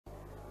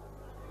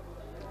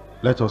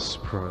Let us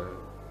pray.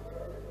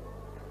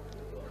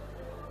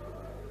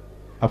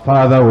 Our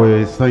Father,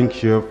 we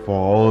thank you for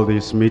all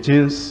these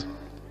meetings,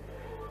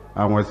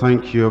 and we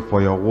thank you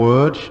for your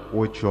word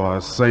which you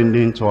are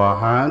sending to our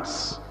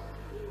hearts.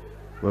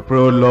 We pray,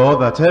 O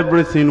Lord, that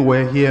everything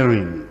we're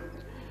hearing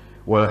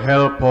will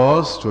help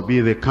us to be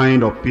the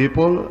kind of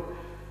people,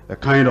 the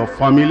kind of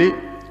family,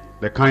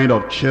 the kind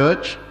of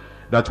church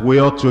that we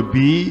ought to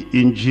be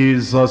in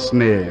Jesus'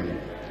 name.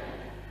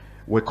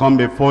 We come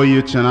before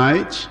you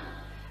tonight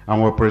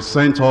and we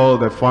present all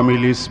the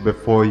families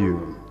before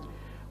you.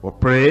 We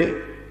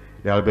pray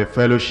there will be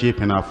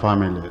fellowship in our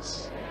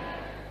families.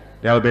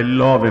 There will be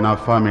love in our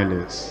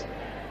families.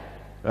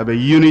 There will be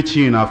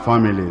unity in our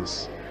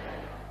families.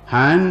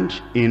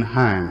 Hand in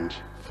hand,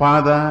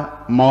 father,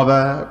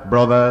 mother,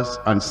 brothers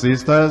and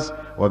sisters,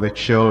 or the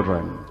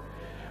children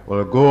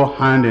will go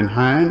hand in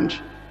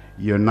hand,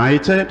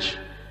 united,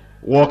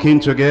 walking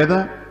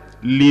together,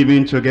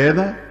 living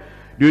together,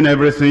 doing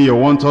everything you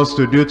want us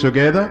to do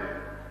together,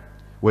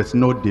 with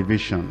no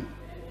division,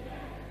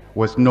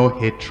 with no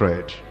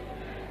hatred,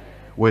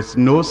 with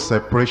no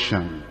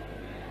separation,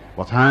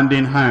 but hand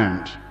in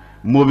hand,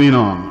 moving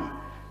on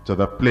to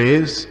the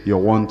place you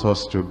want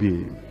us to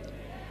be.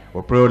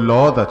 We pray,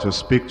 Lord, that you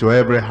speak to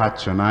every heart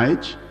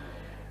tonight.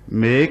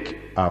 Make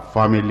our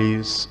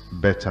families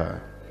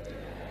better.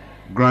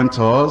 Grant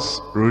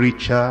us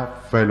richer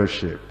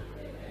fellowship.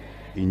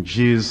 In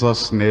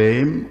Jesus'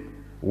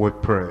 name we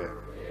pray.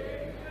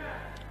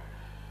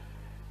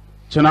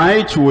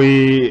 Tonight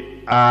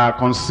we are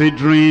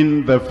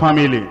considering the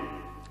family.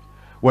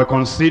 We're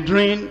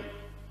considering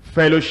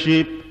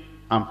fellowship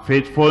and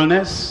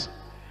faithfulness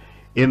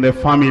in the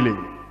family.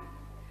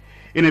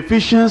 In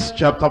Ephesians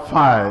chapter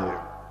 5,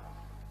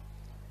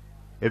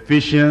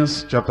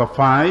 Ephesians chapter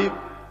 5,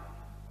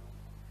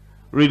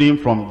 reading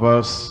from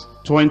verse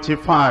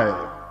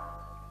 25.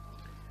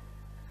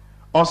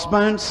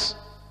 Husbands,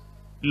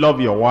 love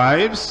your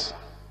wives,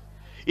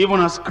 even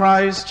as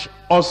Christ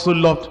also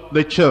loved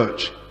the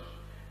church,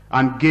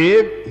 and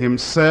gave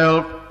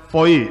himself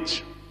for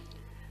it.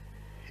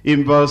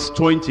 In verse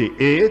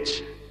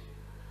 28,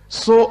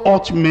 so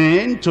ought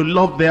men to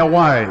love their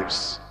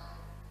wives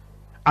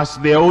as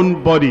their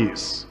own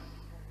bodies.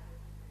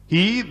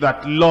 He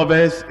that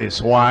loveth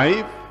his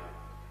wife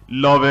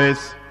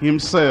loveth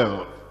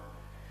himself.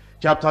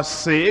 Chapter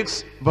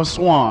 6, verse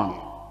 1.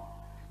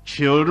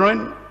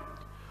 Children,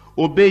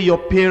 obey your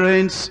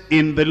parents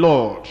in the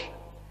Lord,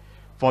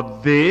 for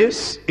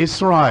this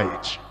is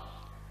right.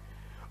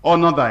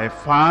 Honor thy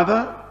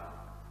father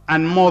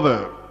and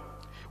mother,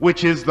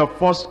 which is the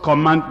first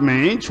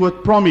commandment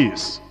with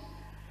promise,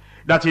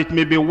 that it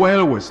may be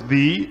well with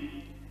thee,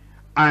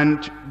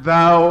 and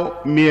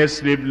thou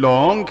mayest live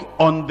long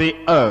on the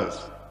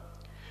earth.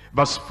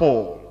 Verse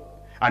 4.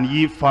 And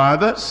ye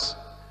fathers,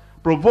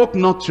 provoke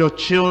not your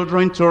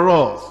children to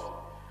wrath,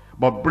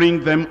 but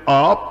bring them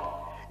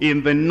up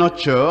in the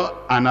nurture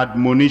and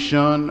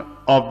admonition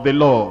of the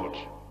Lord.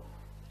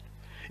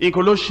 In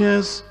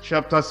Colossians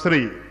chapter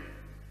 3,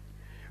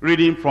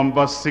 reading from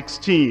verse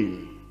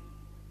 16.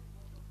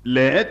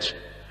 Let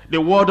the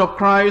word of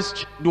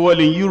Christ dwell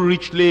in you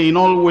richly in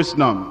all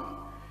wisdom,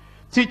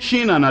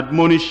 teaching and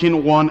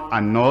admonishing one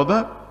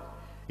another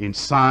in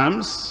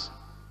psalms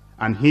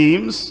and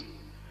hymns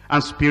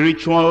and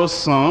spiritual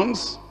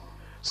songs,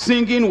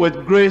 singing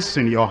with grace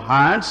in your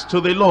hearts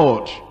to the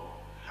Lord.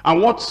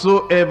 And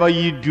whatsoever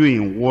ye do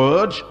in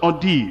word or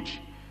deed,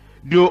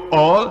 do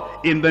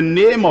all in the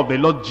name of the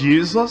Lord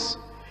Jesus,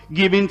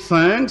 giving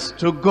thanks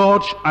to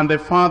God and the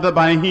Father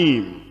by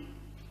him.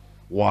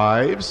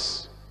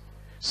 Wives,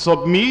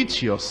 submit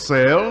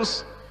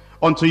yourselves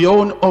unto your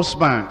own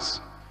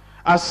husbands,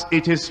 as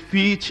it is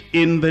fit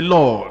in the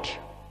Lord.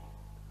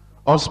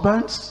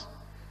 Husbands,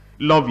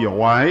 love your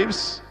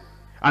wives,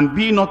 and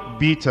be not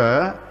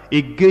bitter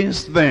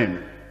against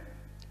them.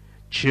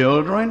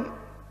 Children,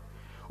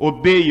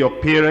 obey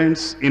your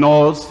parents in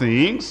all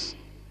things,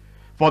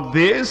 for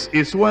this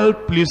is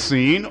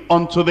well-pleasing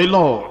unto the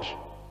Lord.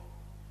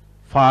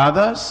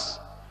 Fathers,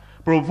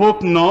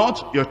 provoke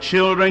not your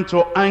children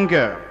to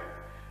anger,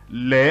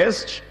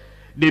 lest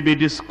they be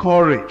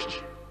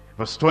discouraged.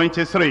 Verse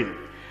 23.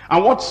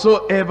 And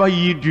whatsoever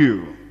ye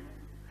do,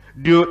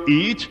 do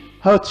it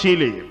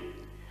heartily,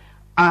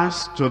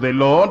 as to the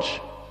Lord,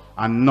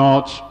 and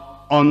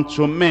not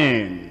unto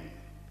men.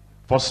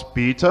 1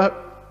 Peter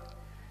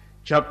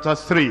chapter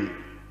 3,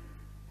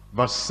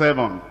 verse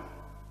 7.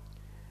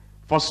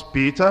 1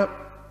 Peter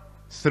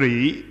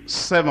 3,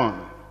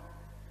 7.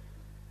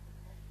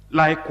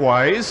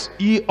 Likewise,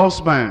 ye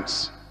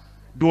husbands,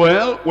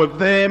 dwell with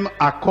them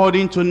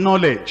according to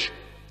knowledge,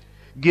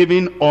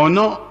 giving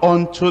honor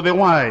unto the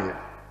wife,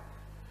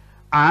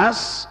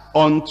 as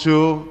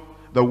unto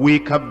the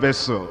weaker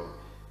vessel,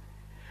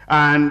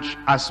 and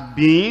as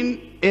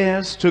being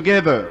heirs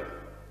together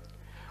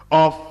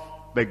of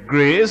the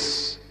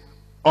grace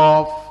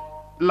of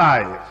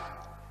life,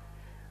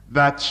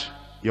 that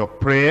your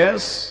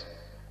prayers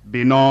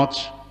be not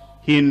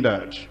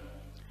hindered.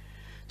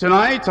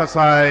 Tonight, as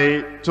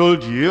I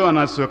told you, and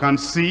as you can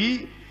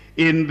see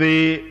in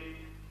the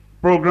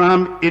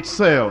program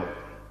itself.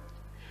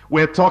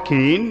 We're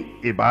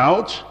talking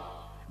about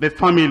the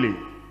family.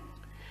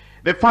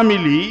 The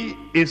family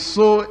is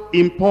so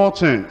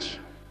important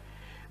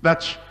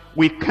that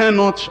we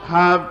cannot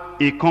have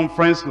a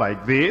conference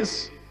like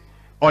this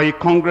or a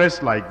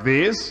congress like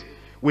this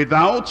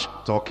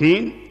without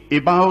talking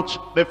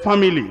about the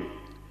family.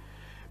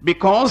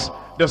 Because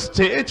the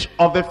state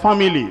of the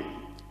family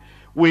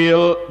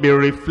will be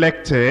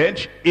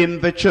reflected in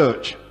the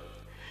church.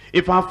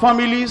 If our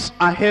families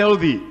are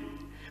healthy,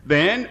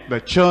 then the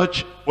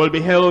church will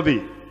be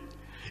healthy.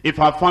 If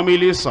our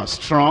families are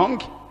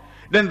strong,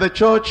 then the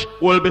church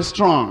will be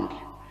strong.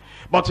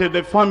 But if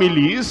the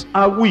families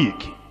are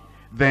weak,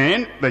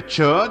 then the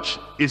church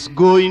is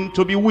going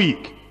to be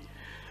weak.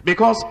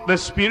 Because the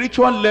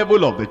spiritual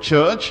level of the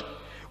church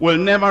will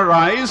never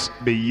rise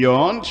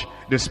beyond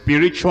the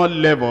spiritual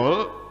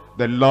level,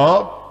 the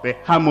love, the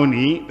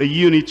harmony, the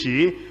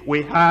unity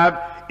we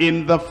have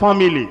in the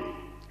family.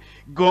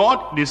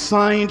 God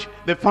designed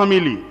the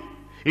family.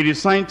 He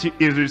designed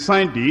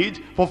it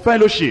for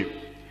fellowship.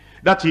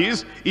 That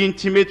is,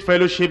 intimate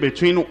fellowship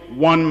between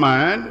one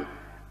man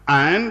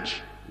and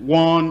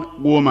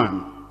one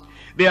woman,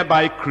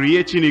 thereby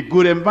creating a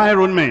good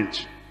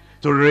environment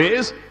to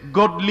raise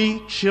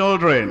godly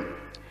children.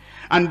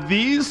 And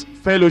this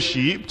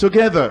fellowship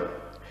together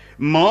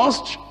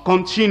must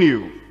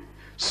continue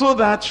so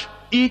that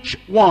each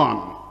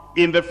one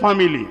in the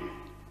family,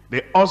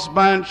 the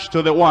husband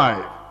to the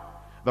wife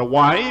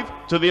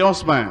to the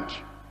husband,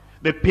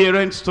 the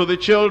parents to the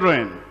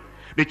children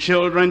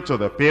to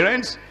the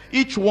parents,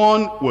 each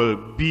one will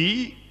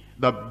be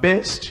the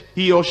best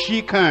he or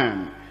she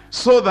can,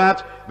 so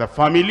that the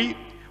family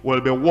will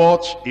be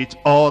what it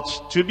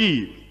ought to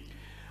be.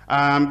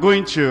 I'm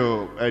going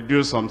to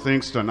do some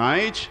things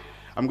tonight.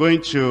 I'm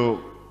going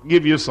to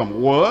give you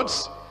some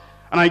words,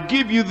 and I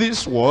give you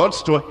these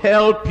words to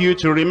help you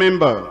to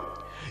remember.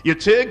 You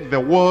take the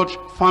word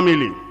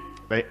family,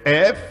 the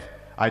F,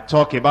 I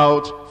talk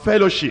about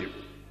fellowship.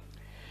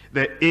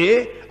 The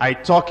A, I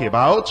talk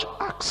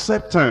about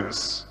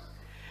acceptance.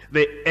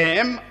 The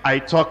M, I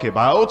talk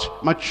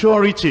about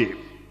maturity.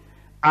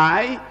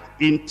 I,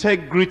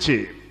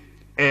 integrity.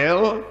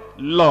 L,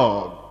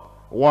 love.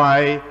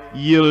 Y,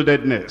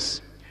 yieldedness.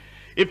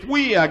 If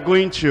we are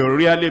going to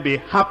really be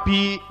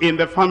happy in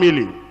the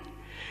family,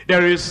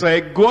 there is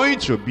going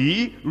to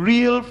be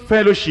real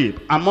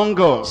fellowship among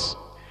us.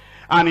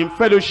 And in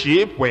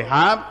fellowship, we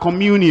have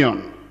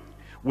communion.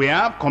 We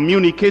have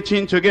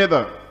communicating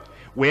together.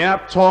 We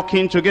have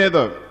talking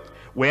together.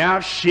 We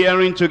have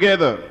sharing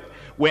together.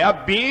 We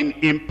have being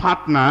in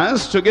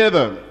partners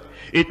together.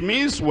 It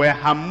means we're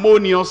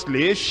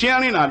harmoniously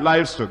sharing our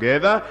lives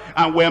together,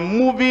 and we're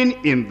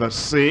moving in the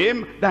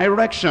same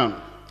direction.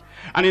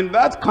 And in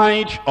that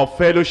kind of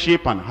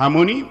fellowship and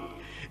harmony,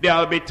 there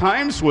will be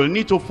times we'll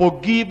need to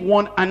forgive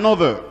one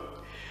another.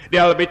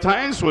 There will be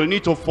times we'll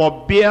need to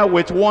forbear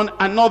with one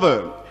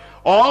another.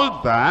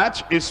 All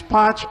that is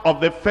part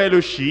of the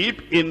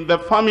fellowship in the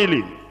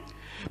family.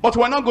 But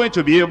we're not going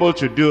to be able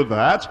to do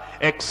that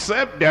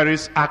except there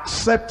is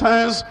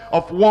acceptance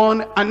of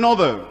one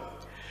another.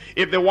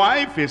 If the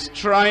wife is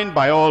trying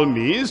by all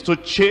means to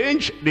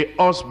change the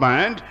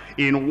husband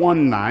in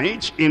one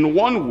night, in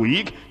 1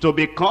 week, to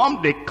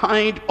become the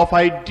kind of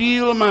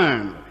ideal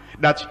man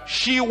that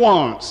she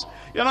wants,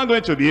 you're not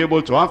going to be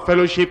able to have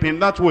fellowship in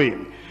that way.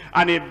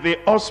 And if the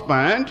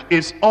husband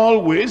is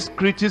always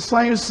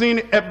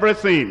criticizing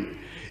everything,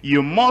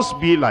 you must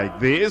be like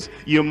this,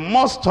 you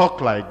must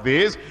talk like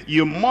this,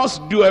 you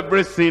must do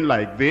everything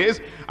like this,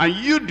 and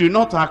you do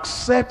not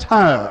accept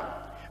her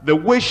the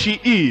way she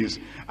is,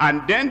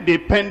 and then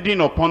depending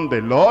upon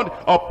the Lord,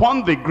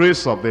 upon the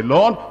grace of the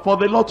Lord, for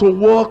the Lord to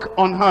work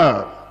on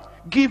her.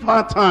 Give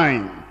her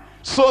time,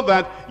 so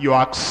that you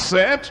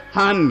accept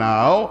her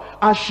now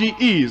as she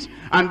is,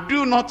 and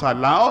do not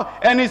allow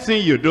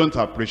anything you don't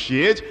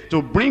appreciate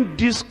to bring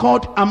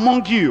discord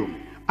among you.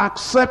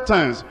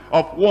 Acceptance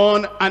of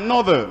one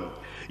another.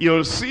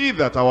 You'll see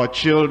that our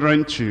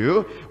children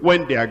too,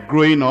 when they are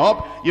growing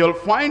up, you'll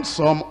find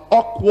some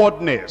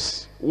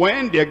awkwardness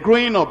when they're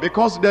growing up,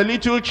 because they're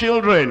little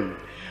children.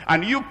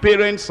 And you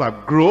parents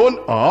have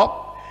grown up.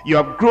 You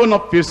have grown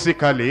up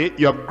physically,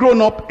 you have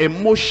grown up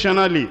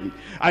emotionally,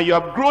 and you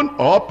have grown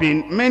up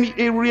in many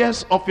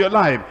areas of your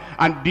life.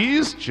 And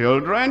these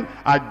children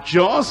are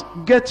just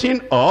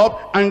getting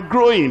up and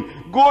growing,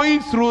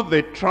 going through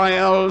the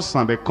trials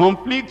and the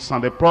conflicts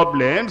and the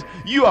problems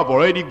you have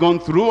already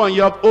gone through and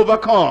you have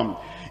overcome.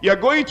 You are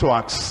going to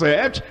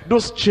accept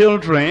those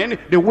children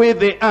the way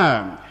they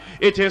are.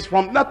 It is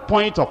from that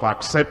point of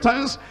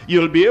acceptance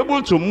you'll be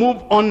able to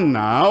move on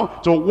now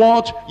to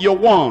what you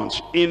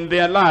want in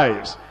their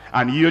lives.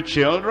 And you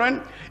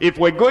children, if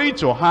we're going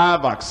to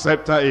have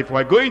acceptance, if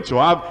we're going to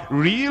have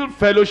real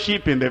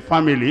fellowship in the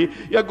family,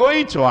 you're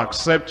going to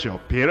accept your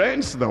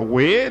parents the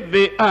way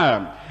they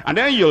are. And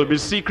then you'll be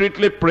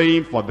secretly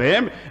praying for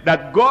them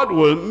that God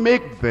will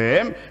make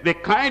them the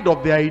kind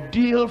of the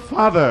ideal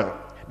father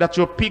that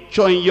you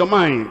picture in your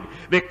mind.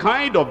 the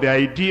kind of the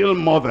ideal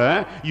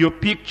mother you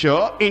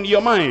picture in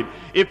your mind.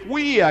 If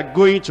we are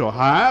going to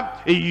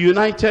have a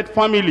united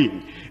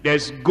family,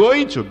 there's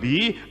going to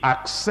be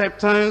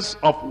acceptance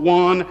of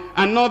one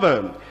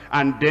another.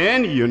 And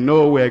then you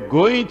know we're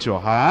going to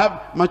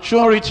have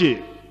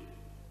maturity.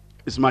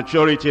 It's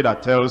maturity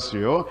that tells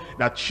you,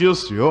 that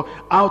shows you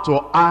how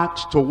to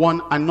act to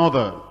one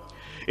another.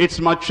 It's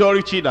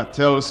maturity that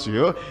tells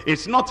you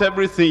it's not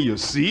everything you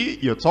see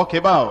you talk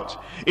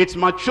about. It's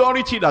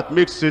maturity that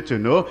makes you to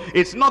know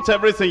it's not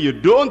everything you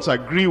don't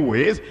agree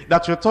with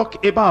that you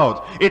talk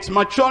about. It's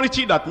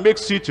maturity that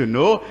makes you to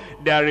know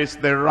there is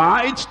the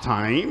right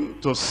time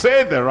to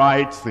say the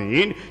right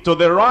thing to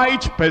the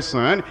right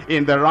person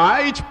in the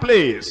right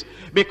place.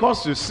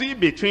 Because you see,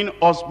 between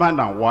husband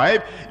and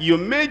wife, you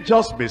may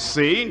just be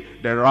saying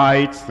the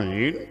right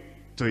thing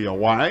to your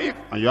wife,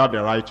 and you have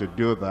the right to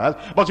do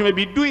that, but you may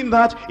be doing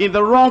that in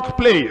the wrong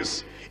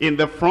place, in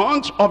the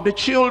front of the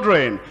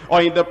children,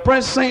 or in the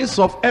presence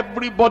of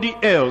everybody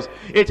else.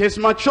 It is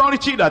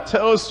maturity that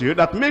tells you,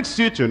 that makes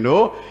you to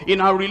know in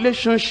our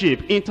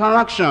relationship,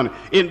 interaction,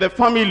 in the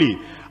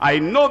family, I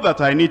know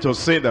that I need to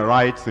say the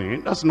right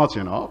thing. That's not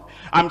enough.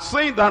 I'm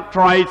saying that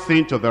right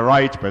thing to the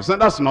right person.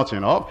 That's not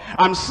enough.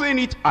 I'm saying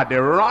it at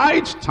the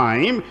right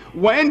time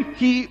when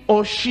he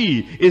or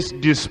she is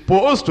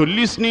disposed to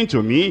listening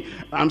to me.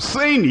 I'm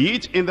saying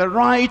it in the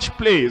right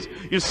place.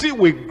 You see,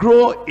 we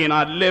grow in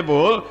a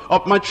level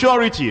of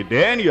maturity.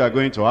 Then you are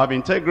going to have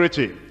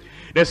integrity.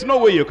 There's no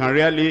way you can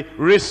really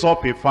raise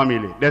up a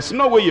family. There's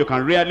no way you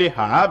can really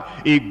have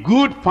a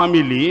good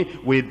family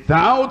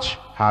without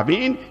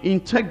having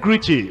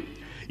integrity.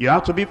 You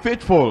have to be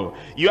faithful.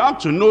 You have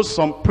to know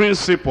some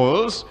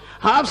principles,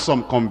 have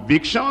some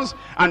convictions,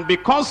 and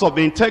because of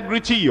the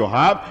integrity you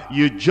have,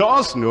 you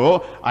just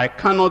know, I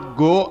cannot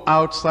go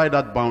outside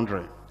that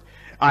boundary.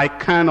 I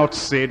cannot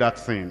say that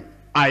thing.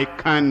 I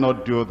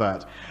cannot do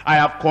that. I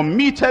have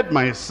committed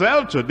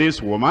myself to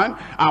this woman,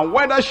 and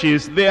whether she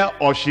is there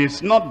or she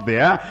is not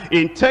there,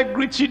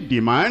 integrity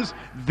demands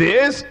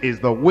this is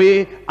the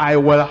way I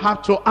will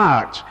have to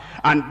act.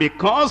 And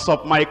because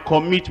of my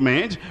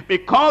commitment,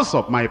 because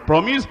of my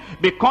promise,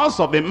 because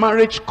of the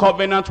marriage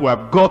covenant we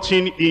have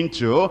gotten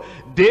into,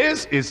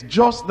 this is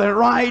just the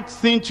right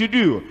thing to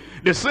do.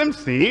 The same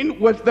thing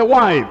with the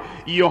wife.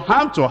 You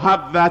have to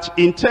have that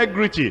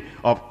integrity.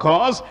 Of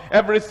course,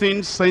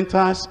 everything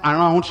centers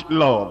around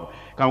love.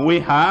 Can we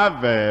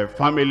have a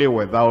family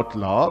without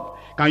love?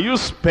 Can you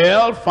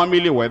spell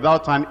family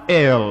without an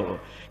L?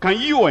 Can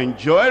you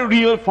enjoy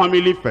real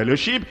family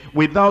fellowship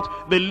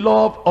without the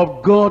love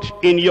of God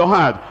in your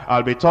heart?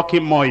 I'll be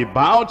talking more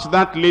about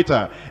that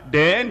later.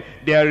 Then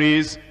there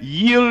is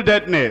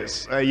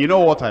yieldedness. You know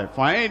what I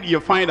find? You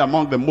find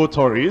among the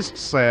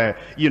motorists,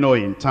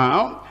 in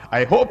town.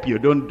 I hope you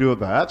don't do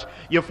that.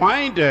 You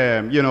find,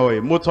 a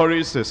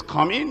motorist is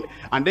coming,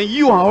 and then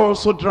you are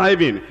also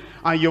driving.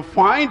 And you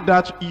find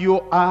that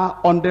you are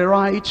on the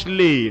right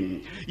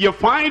lane. You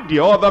find the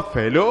other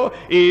fellow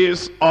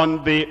is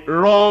on the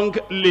wrong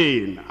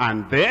lane.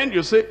 And then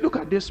you say, look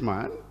at this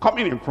man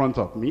coming in front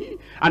of me.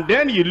 And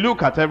then you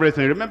look at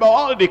everything. Remember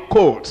all the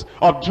codes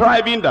of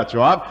driving that you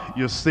have.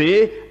 You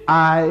say,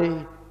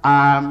 I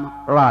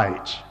am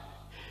right.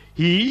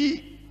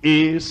 He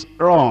is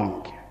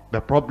wrong. The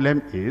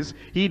problem is,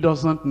 he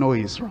doesn't know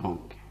he's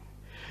wrong.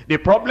 The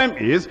problem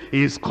is,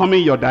 he's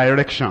coming your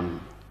direction.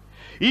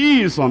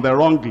 He is on the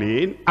wrong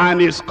lane and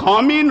is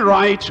coming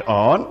right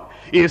on.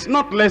 He is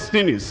not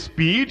lessening his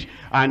speed.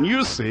 And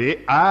you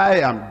say, I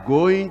am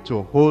going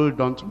to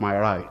hold on to my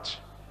right.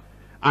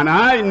 And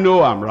I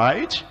know I'm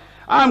right.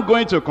 I'm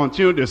going to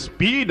continue the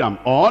speed I'm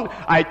on.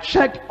 I've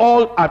checked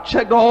all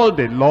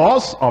the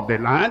laws of the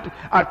land.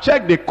 I've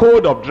checked the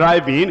code of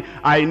driving.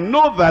 I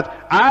know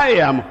that I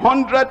am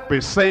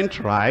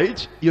 100%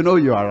 right. You know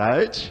you are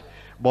right.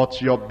 But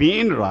your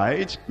being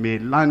right may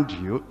land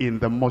you in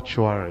the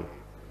mortuary.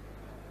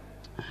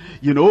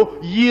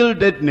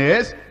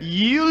 Yieldedness,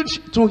 yield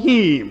to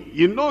him.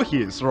 You know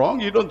he is wrong.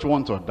 You don't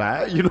want to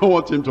die. You don't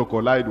want him to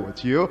collide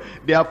with you.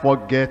 Therefore,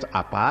 get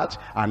apart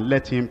and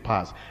let him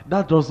pass.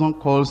 That doesn't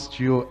cost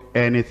you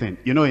anything.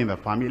 In the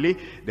family,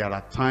 there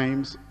are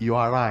times you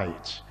are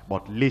right,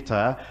 but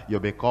later you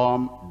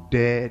become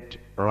dead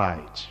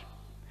right.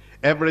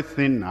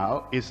 Everything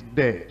now is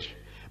dead.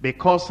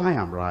 Because I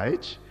am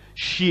right,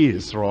 she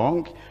is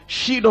wrong.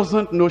 She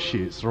doesn't know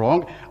she is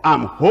wrong.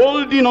 I'm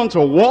holding on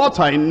to what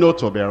I know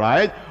to be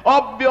right.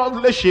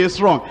 Obviously she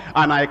is wrong.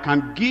 And I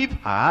can give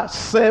her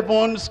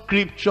 7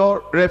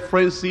 scripture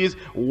references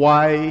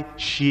why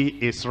she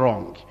is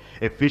wrong.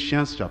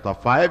 Ephesians chapter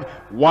 5,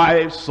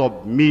 wives,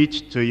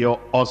 submit to your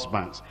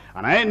husbands.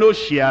 And I know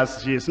she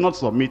is not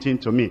submitting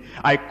to me.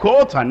 I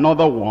quote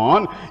another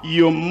one,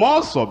 you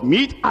must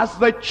submit as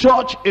the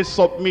church is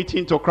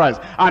submitting to Christ.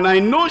 And I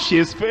know she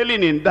is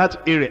failing in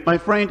that area. My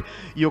friend,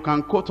 you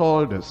can quote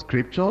all the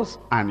scriptures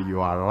and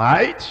you are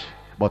right,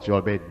 but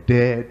you'll be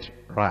dead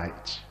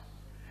right.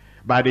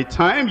 By the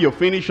time you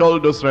finish all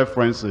those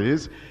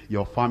references,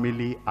 your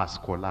family has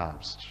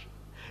collapsed.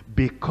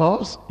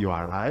 Because you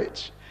are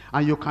right,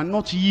 and you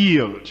cannot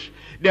yield.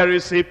 There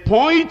is a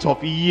point of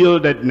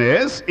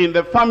yieldedness in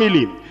the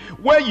family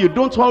where you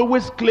don't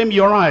always claim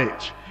your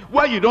right,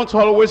 where you don't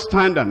always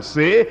stand and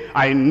say,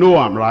 I know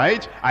I'm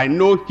right, I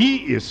know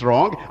he is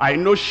wrong, I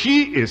know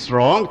she is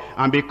wrong,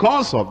 and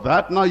because of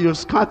that, now you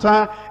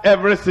scatter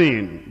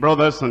everything.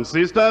 Brothers and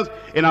sisters,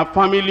 in our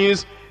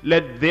families,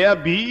 let there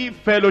be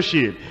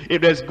fellowship.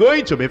 If there's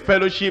going to be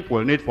fellowship,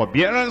 we'll need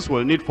forbearance,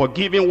 we'll need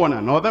forgiving one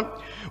another,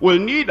 we'll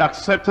need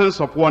acceptance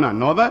of one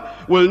another,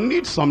 we'll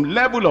need some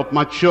level of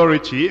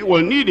maturity,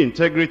 we'll need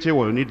integrity,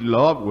 we'll need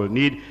love, we'll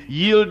need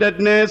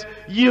yieldedness,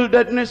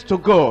 yieldedness to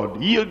God,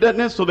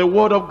 yieldedness to the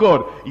word of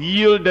God,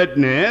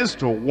 yieldedness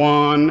to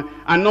one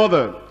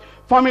another.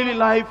 Family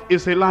life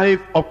is a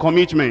life of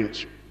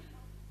commitment.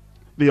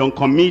 The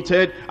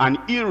uncommitted and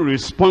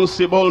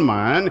irresponsible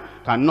man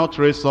cannot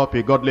raise up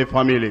a godly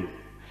family.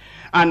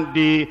 And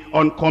the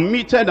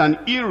uncommitted and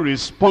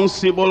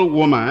irresponsible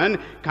woman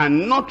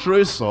cannot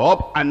raise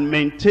up and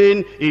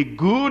maintain a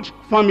good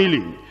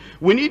family.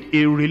 We need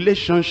a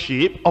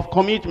relationship of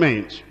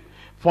commitment.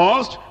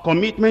 First,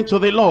 commitment to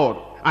the Lord,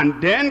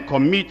 and then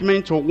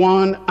commitment to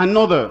one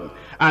another,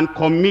 and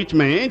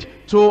commitment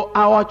to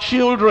our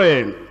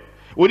children.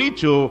 We need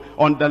to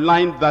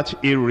underline that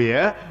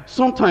area.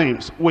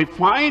 Sometimes we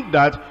find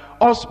that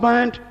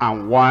husband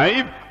and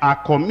wife are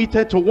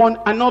committed to one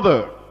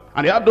another,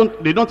 and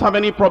they don't have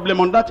any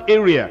problem on that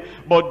area,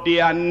 but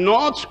they are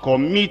not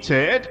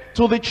committed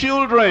to the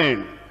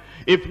children.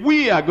 If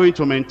we are going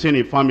to maintain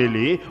a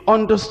family,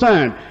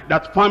 understand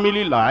that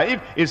family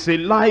life is a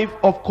life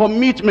of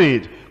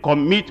commitment.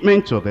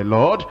 Commitment to the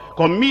Lord,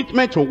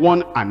 commitment to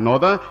one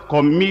another,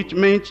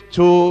 commitment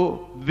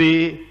to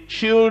the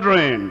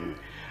children.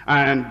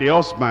 And the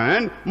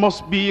husband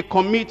must be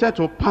committed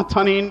to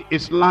patterning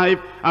his life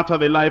after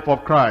the life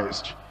of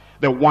Christ.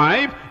 The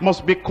wife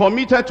must be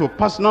committed to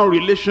personal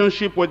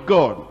relationship with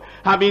God,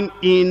 having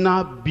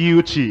inner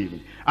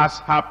beauty as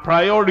her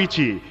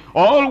priority,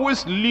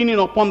 always leaning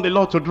upon the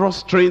Lord to draw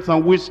strength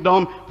and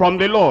wisdom from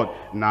the Lord.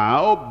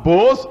 Now,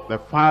 both the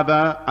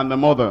father and the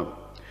mother,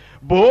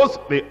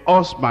 both the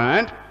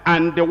husband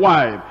and the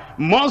wife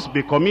must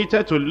be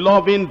committed to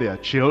loving their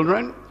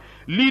children,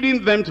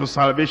 leading them to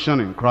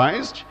salvation in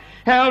Christ,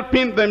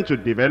 helping them to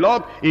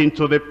develop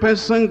into the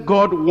person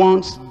God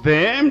wants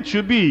them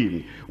to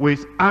be,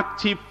 with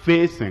active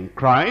faith in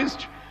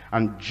Christ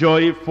and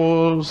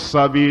joyful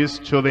service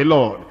to the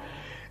Lord.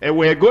 And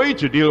we're going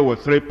to deal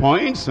with 3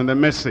 points in the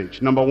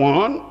message. Number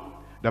 1,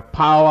 the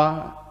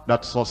power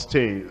that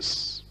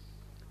sustains.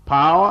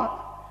 Power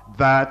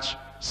that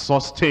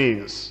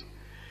sustains.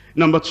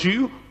 Number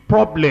 2,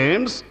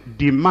 problems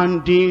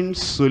demanding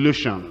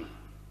solution.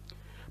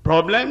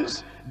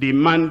 Problems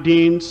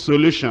demanding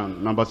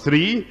solution. Number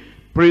 3,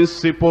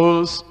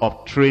 principles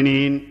of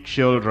training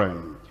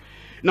children.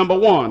 Number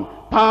 1,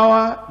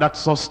 power that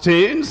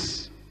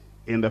sustains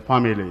in the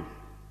family.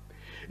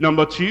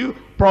 Number 2,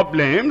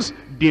 problems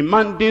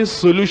demanding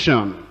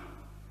solution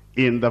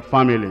in the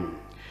family.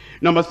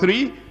 Number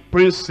 3,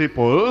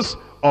 principles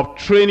of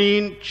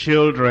training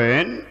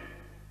children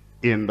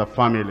in the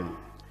family.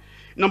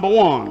 Number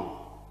 1,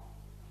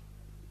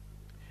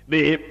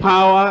 the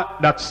power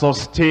that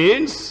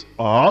sustains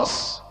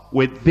us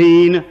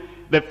within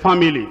the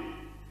family.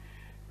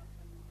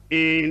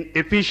 In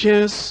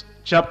Ephesians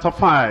chapter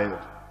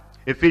 5,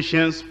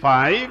 Ephesians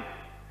 5,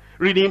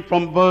 reading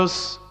from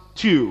verse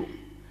 2,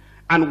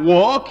 and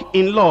walk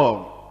in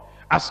love,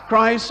 as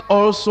Christ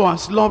also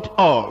has loved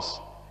us,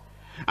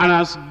 and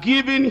has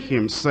given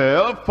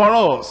himself for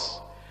us,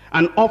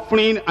 an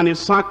offering and a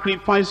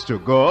sacrifice to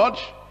God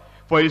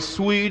for a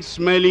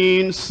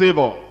sweet-smelling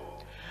savor.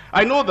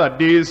 I know that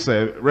this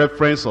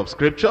reference of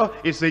scripture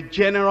is a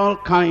general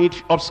kind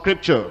of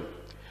scripture.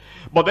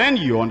 But then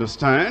you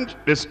understand,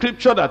 the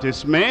scripture that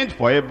is meant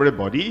for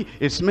everybody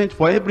is meant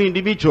for every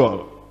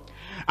individual.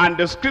 And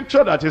the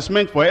scripture that is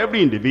meant for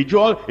every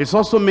individual is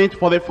also meant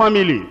for the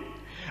family.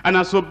 And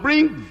as you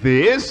bring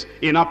this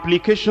in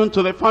application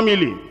to the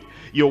family,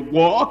 you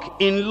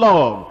walk in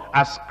love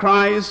as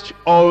Christ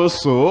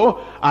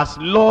also has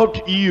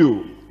loved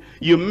you.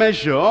 You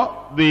measure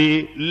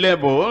the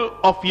level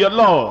of your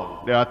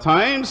love. There are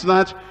times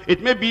that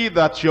it may be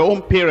that your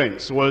own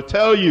parents will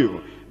tell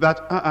you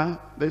that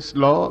this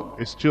love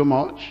is too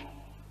much.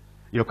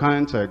 You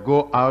can't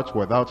go out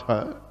without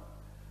her.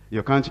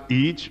 You can't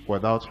eat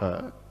without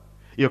her.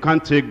 You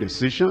can't take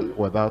decision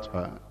without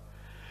her.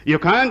 You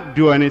can't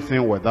do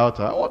anything without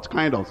her. What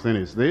kind of thing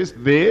is this?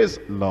 This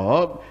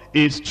love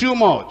is too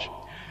much.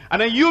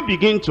 And then you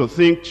begin to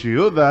think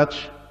too that,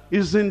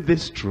 isn't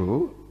this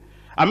true?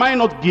 Am I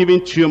not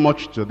giving too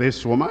much to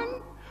this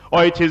woman?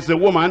 Or it is the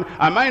woman,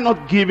 am I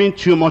not giving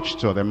too much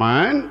to the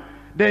man?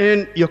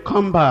 Then you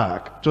come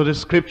back to the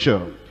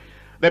scripture.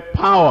 The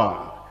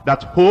power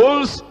that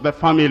holds the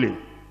family,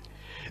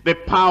 the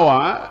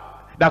power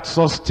that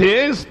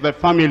sustains the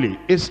family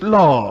is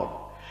love.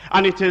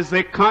 And it is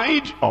the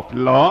kind of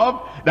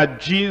love that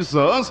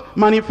Jesus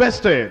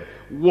manifested.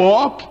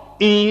 Walk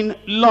in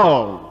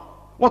love.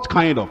 What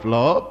kind of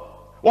love?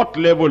 What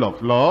level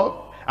of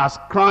love? as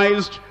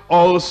Christ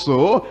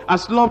also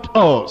has loved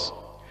us.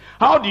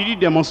 How did he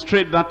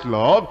demonstrate that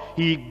love?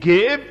 He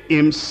gave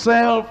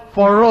himself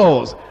for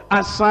us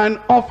as an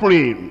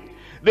offering.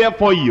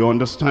 Therefore, you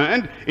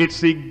understand,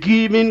 it's a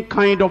giving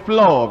kind of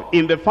love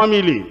in the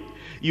family.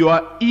 You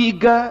are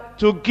eager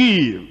to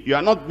give. You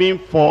are not being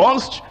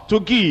forced to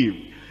give.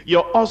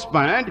 Your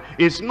husband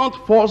is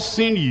not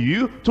forcing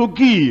you to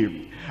give.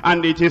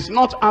 And it is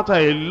not after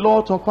a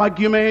lot of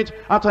argument,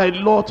 after a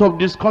lot of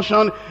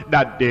discussion,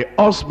 that the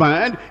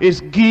husband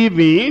is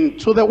giving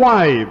to the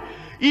wife.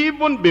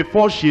 Even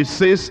before she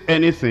says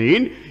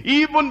anything,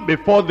 even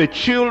before the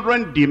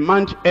children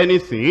demand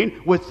anything,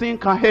 we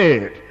think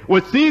ahead. We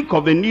think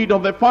of the need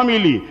of the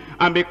family.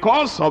 And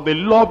because of the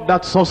love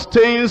that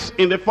sustains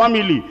in the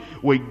family,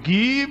 we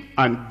give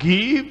and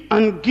give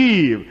and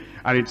give.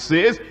 And it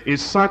says, a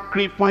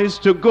sacrifice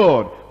to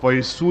God for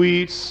a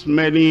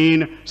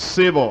sweet-smelling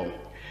savor.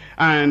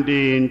 And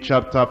in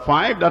chapter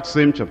 5, that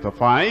same chapter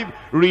 5,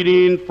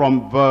 reading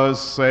from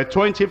verse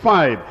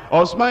 25,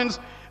 husbands,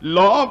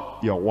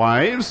 love your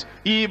wives,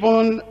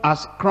 even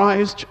as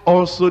Christ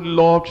also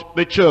loved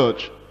the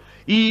church.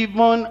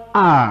 Even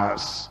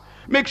as.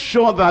 Make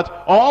sure that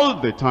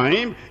all the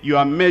time you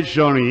are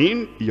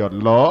measuring your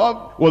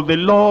love with the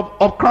love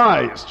of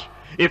Christ.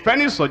 If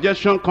any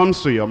suggestion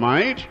comes to your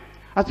mind,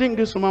 I think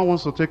this woman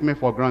wants to take me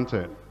for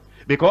granted.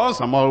 Because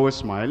I'm always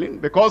smiling,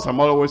 because I'm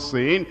always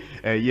saying,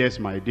 yes,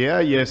 my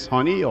dear, yes,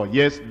 honey, or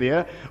yes,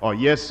 dear, or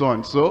yes,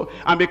 so-and-so.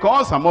 And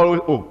because I'm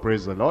always, oh,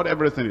 praise the Lord,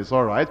 everything is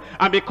all right.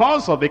 And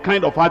because of the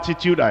kind of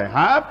attitude I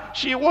have,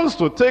 she wants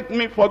to take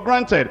me for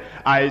granted.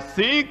 I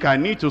think I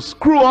need to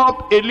screw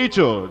up a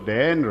little.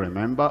 Then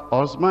remember,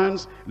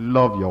 husbands,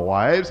 love your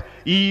wives,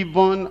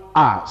 even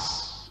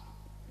as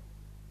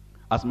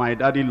my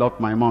daddy loved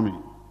my mommy.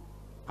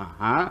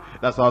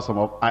 That's how some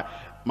of...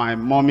 my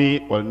mommy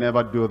will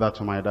never do that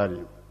to my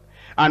daddy.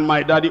 And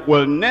my daddy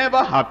will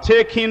never have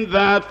taken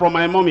that from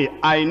my mommy.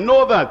 I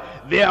know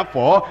that.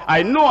 Therefore,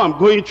 I know I'm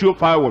going too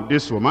far with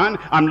this woman.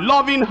 I'm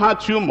loving her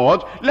too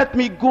much. Let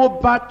me go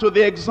back to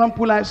the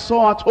example I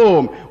saw at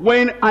home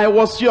when I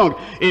was young.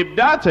 If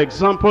that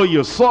example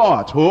you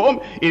saw at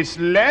home is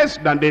less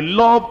than the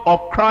love of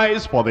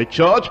Christ for the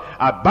church,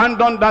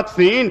 abandon that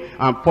thing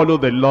and follow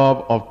the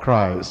love of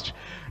Christ.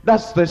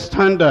 That's the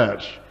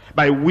standard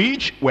by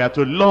which we are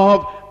to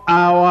love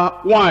our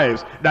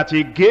wives, that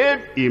he gave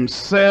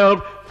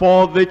himself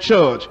for the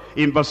church.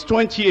 In verse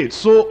 28,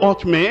 so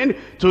ought men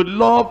to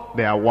love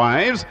their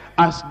wives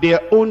as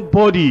their own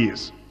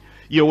bodies.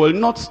 You will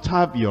not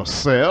starve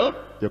yourself.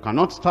 You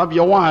cannot starve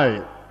your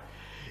wife.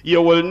 You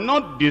will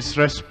not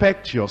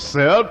disrespect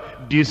yourself,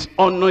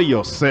 dishonor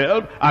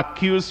yourself,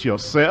 accuse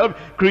yourself,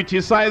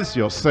 criticize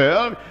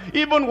yourself,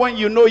 even when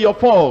you know your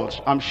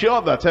fault. I'm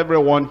sure that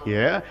everyone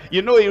here,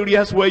 you know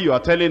areas where you are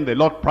telling the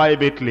Lord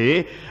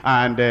privately,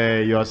 and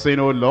you are saying,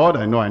 oh Lord,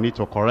 I know I need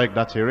to correct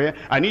that area.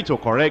 I need to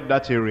correct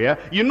that area.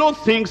 You know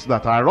things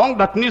that are wrong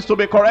that needs to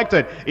be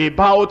corrected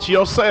about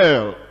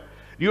yourself.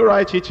 Do you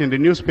write it in the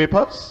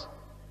newspapers?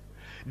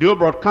 Do you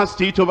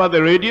broadcast it over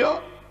the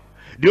radio?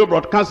 Do you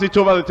broadcast it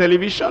over the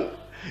television?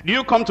 Do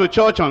you come to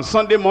church on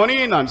Sunday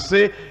morning and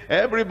say,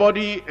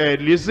 everybody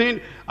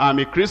listen, I'm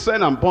a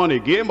Christian, I'm born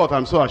again, but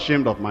I'm so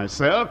ashamed of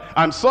myself.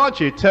 I'm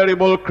such a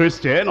terrible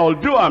Christian,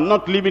 although I'm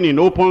not living in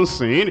open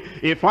sin.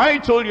 If I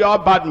told you how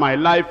bad my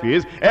life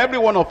is, every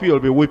one of you will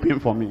be weeping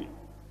for me.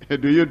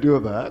 Do you do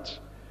that?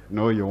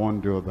 No, you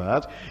won't do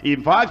that.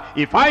 In fact,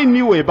 if I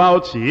knew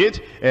about it,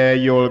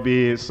 you'll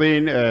be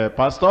saying,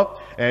 Pastor,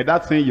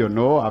 that thing you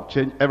know, I've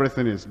changed,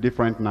 everything is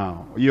different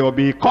now. You'll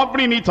be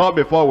covering it up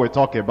before we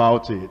talk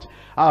about it.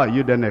 How are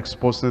you then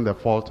exposing the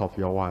fault of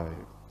your wife?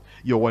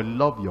 You will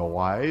love your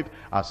wife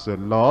as you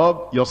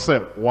love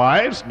yourself.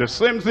 Wives, the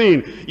same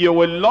thing. You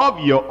will love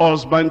your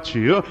husband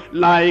too,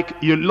 like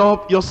you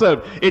love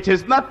yourself. It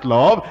is that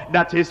love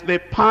that is the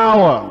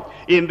power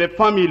in the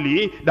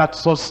family that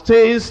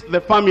sustains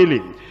the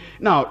family.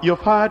 Now, you've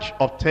heard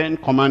of 10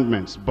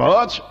 commandments,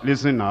 but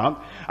listen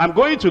up. I'm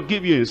going to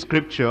give you in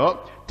scripture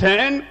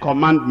 10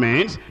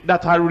 commandments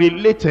that are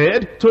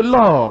related to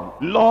love.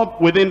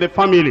 Love within the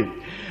family.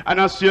 And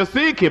as you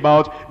think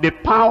about the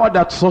power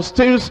that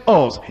sustains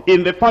us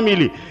in the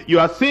family, you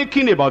are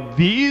thinking about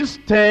these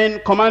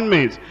 10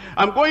 commandments.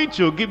 I'm going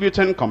to give you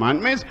 10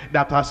 commandments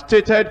that are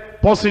stated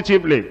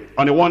positively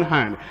on the one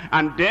hand,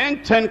 and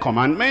then 10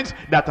 commandments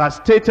that are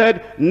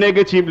stated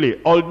negatively.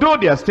 Although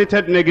they are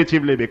stated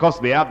negatively because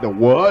they have the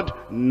word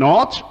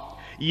not,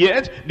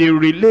 yet they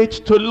relate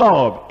to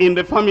love in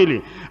the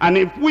family. And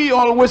if we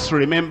always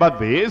remember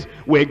this,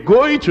 we're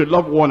going to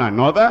love one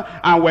another,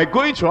 and we're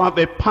going to have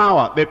the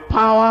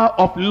power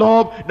of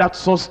love that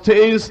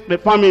sustains the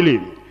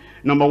family.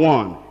 Number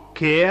one,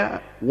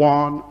 care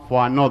one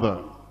for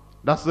another.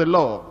 That's the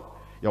love.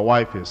 Your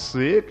wife is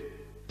sick,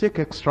 take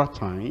extra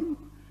time,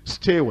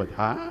 stay with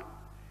her,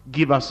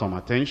 give her some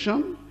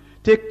attention,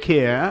 take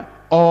care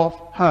of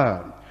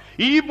her.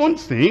 Even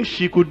things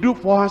she could do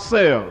for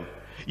herself,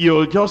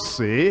 you'll just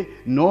say,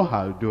 no,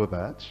 I'll do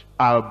that.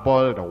 I'll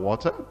boil the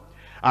water.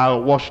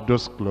 I'll wash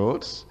those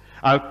clothes.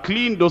 I'll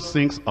clean those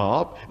things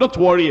up. Don't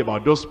worry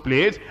about those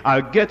plates.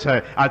 I'll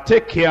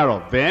take care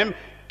of them.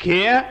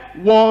 Care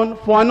one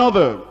for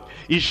another.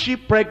 Is she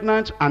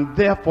pregnant and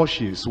therefore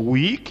she is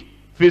weak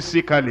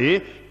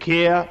physically?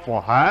 Care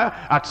for her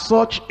at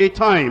such a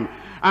time.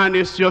 And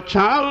is your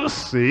child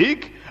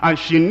sick and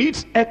she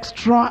needs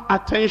extra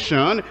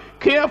attention?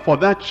 Care for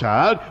that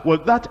child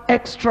with that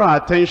extra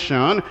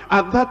attention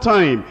at that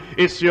time.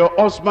 Is your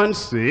husband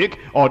sick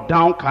or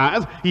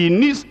downcast? He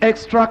needs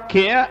extra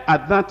care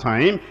at that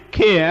time.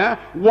 Care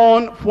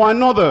one for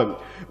another.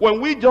 When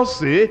we just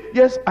say,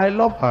 yes, I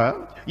love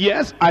her,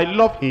 yes, I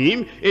love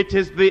him, it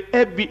is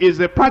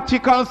the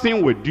practical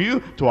thing we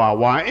do to our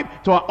wife,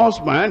 to our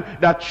husband,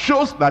 that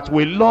shows that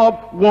we love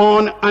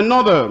one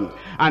another.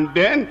 And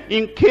then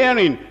in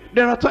caring,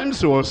 there are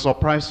times you will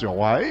surprise your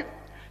wife.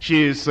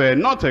 She is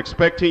not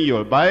expecting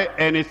you'll buy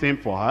anything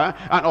for her.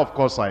 And of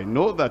course, I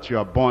know that you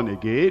are born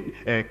again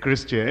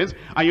Christians.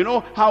 And you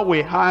know how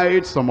we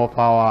hide some of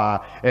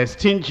our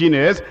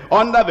stinginess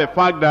under the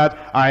fact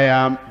that I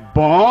am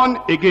born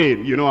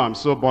again. You know, I'm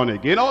so born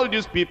again. All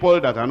these people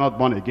that are not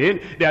born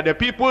again, they are the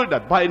people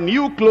that buy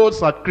new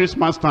clothes at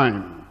Christmas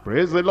time.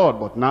 Praise the Lord.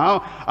 But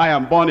now I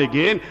am born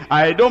again.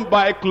 I don't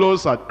buy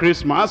clothes at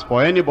Christmas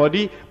for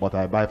anybody, but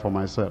I buy for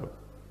myself.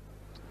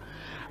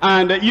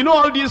 And you know,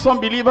 all these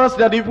unbelievers,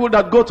 they're the people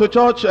that go to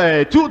church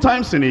 2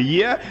 times in a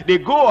year. They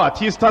go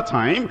at Easter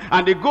time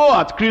and they go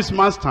at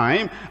Christmas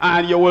time,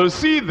 and you will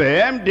see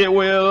them.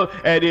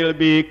 They'll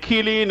be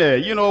killing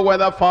you know,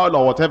 whether fowl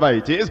or whatever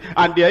it is,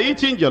 and they're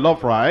eating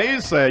jollof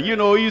rice you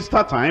know,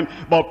 Easter time.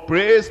 But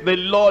praise the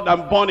Lord,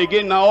 I'm born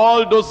again now.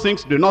 All those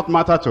things do not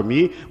matter to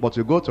me. But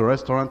you go to a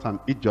restaurant and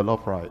eat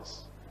jollof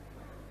rice.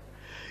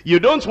 You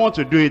don't want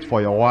to do it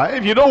for your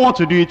wife. You don't want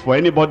to do it for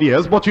anybody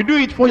else, but you do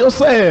it for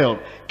yourself.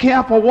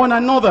 Care for one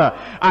another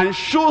and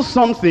show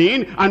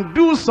something and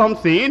do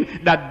something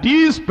that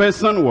this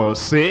person will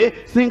say,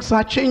 things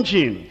are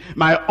changing.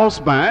 My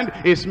husband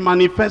is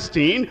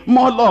manifesting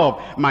more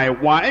love. My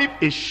wife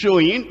is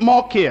showing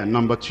more care.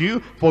 Number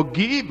 2,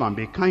 forgive and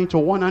be kind to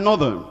one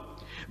another.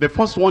 The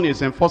first one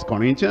is in 1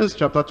 Corinthians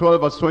chapter 12,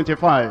 verse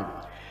 25.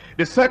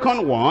 The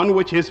second one,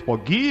 which is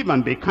forgive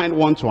and be kind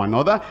one to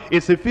another,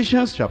 is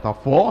Ephesians chapter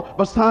 4,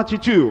 verse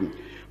 32.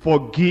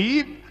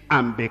 Forgive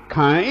and be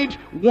kind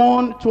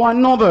one to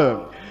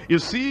another. You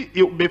see,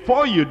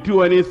 before you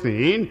do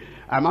anything,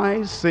 am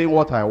I saying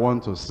what I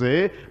want to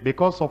say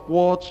because of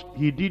what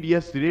he did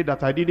yesterday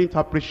that I didn't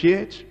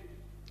appreciate?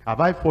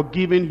 Have I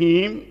forgiven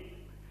him?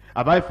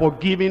 Have I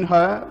forgiven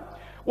her?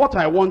 What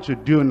I want to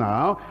do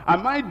now,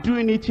 am I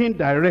doing it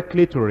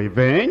indirectly to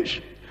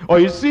revenge? Or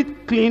is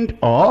it cleansed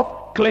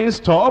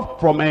off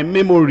from my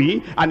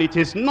memory, and it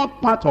is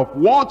not part of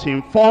what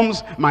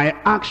informs my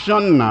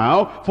action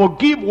now?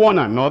 Forgive one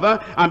another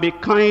and be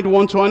kind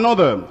one to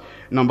another.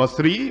 Number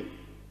 3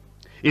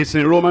 is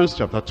in Romans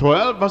chapter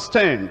 12, verse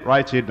 10.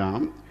 Write it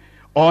down.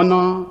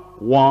 Honor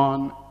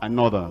one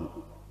another.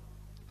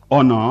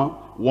 Honor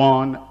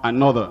one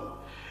another.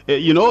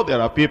 You know,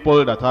 there are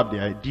people that have the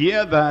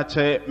idea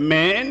that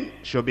men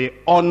should be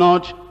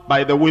honored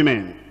by the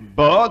women,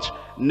 but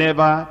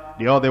never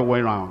the other way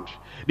around.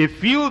 They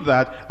feel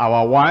that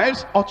our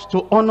wives ought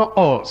to honor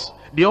us.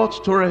 They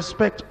ought to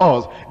respect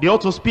us. They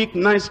ought to speak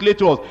nicely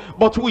to us.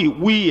 But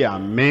we are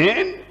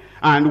men,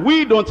 and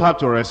we don't have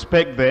to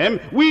respect them.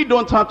 We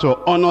don't have to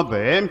honor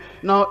them.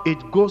 Now,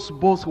 it goes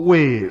both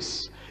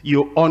ways.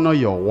 You honor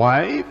your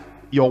wife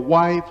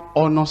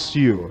honors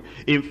you.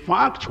 In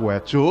fact, we're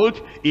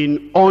told,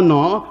 in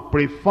honor,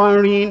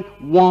 preferring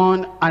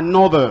one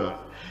another.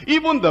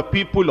 Even the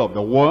people of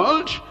the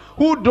world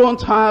who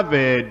don't have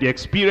the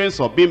experience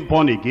of being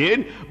born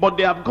again, but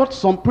they have got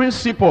some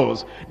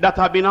principles that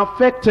have been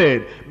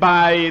affected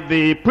by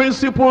the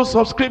principles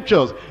of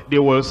scriptures, they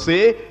will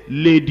say,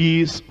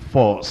 ladies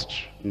first.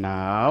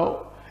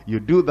 Now, you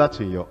do that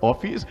in your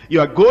office.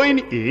 You are going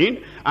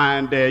in,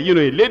 and you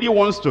know, a lady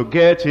wants to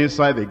get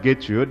inside the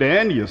gate to you.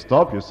 Then you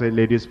stop, you say,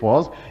 ladies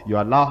first. You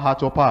allow her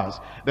to pass.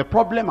 The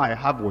problem I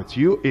have with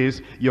you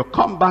is you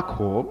come back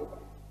home,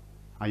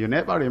 and you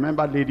never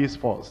remember ladies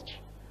first.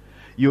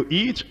 You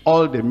eat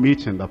all the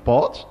meat in the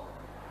pot.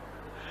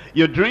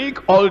 You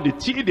drink all the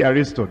tea there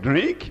is to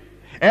drink.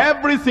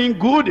 Everything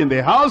good in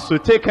the house, you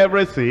take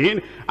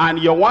everything. And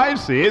your wife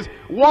says,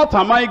 what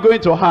am I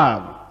going to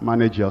have?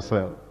 Manage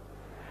yourself.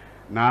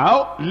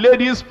 Now,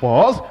 ladies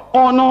first,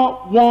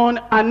 honor one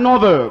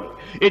another.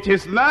 It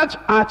is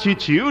that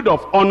attitude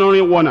of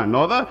honoring one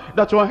another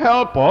that will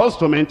help us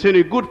to maintain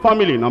a good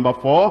family. Number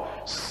 4,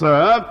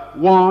 serve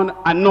one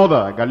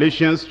another.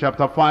 Galatians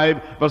chapter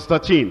 5, verse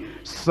 13.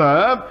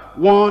 Serve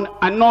one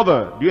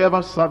another. Do you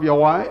ever serve your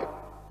wife?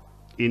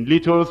 In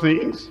little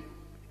things?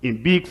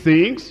 In big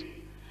things?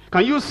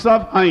 Can you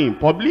serve her in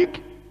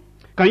public?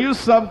 Can you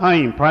serve her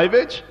in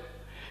private?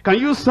 Can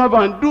you serve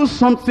her and do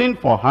something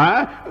for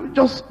her?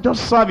 Just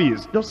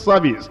service.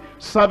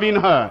 Serving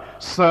her.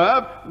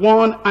 Serve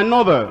one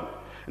another.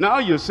 Now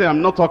you say,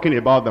 I'm not talking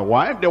about the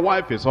wife. The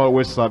wife is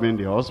always serving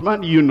the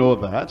husband. You know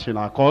that in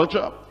our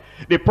culture.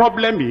 The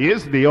problem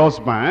is the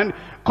husband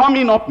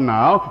coming up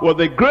now with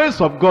the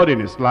grace of God in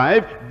his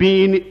life,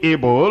 being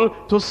able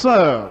to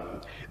serve.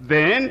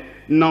 Then,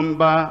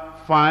 number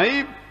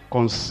 5,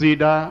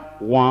 consider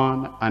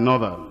one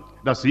another.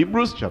 That's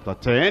Hebrews chapter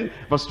 10,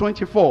 verse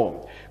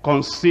 24.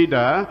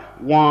 Consider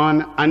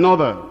one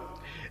another.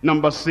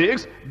 Number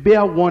 6,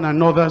 bear one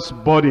another's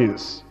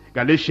burdens.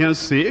 Galatians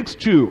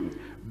 6:2.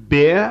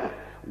 Bear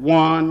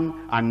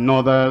one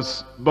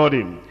another's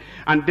burden.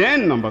 And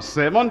then number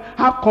 7,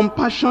 have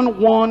compassion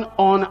one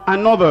on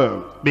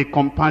another. Be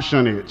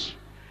compassionate.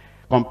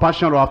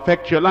 Compassion will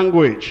affect your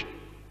language.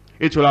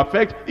 It will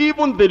affect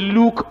even the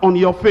look on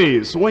your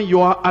face when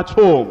you are at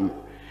home.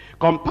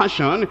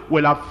 Compassion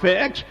will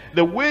affect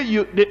the way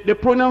the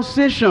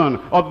pronunciation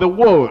of the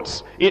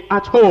words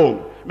at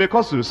home.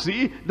 Because you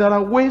see, there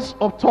are ways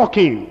of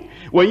talking.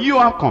 When you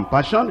have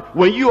compassion,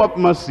 when you have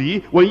mercy,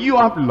 when you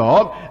have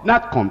love,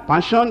 that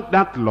compassion,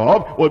 that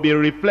love will be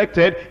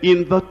reflected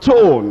in the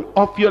tone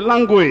of your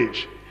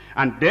language.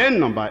 And then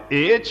number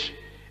 8,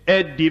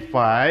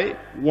 edify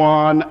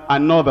one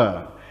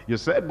another. You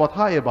said, but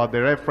how about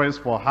the reference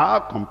for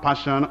have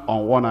compassion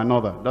on one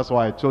another? That's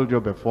why I told you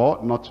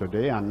before, not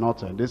today and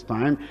not at this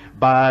time,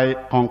 by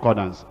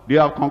concordance. Do you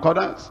have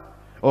concordance?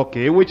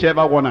 Okay,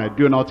 whichever one I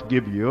do not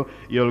give you,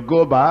 you'll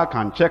go back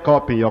and check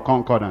up in your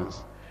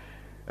concordance.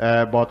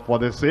 But for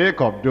the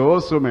sake of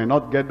those who may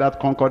not get that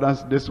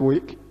concordance this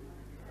week,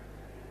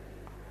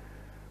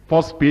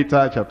 1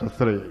 Peter chapter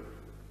 3,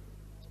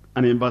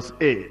 and in verse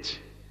 8.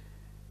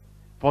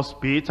 1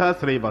 Peter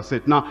 3 verse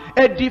 8. Now,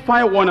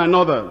 edify one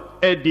another.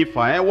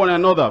 Edify one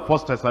another. 1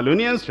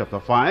 Thessalonians chapter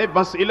 5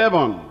 verse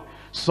 11.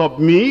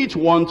 Submit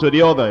one to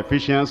the other.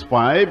 Ephesians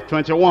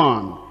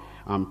 5:21.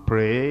 And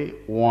pray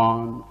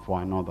one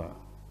for another.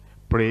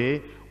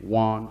 Pray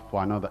one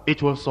for another.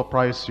 It will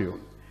surprise you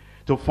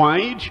to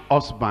find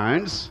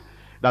husbands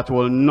that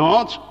will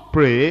not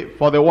pray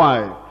for the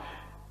wife.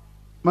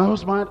 My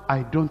husband,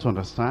 I don't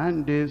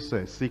understand this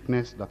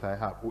sickness that I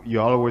have.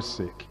 You're always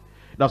sick.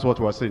 That's what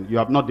we're saying. You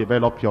have not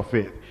developed your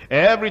faith.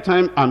 Every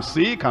time I'm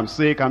sick, I'm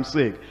sick, I'm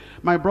sick.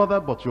 My brother,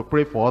 but you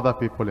pray for other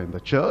people in the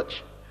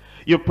church.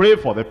 You pray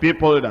for the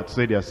people that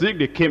say they're sick.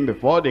 They came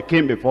before, they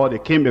came before, they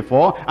came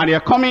before, and they're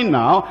coming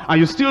now, and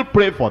you still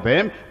pray for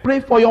them. Pray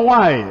for your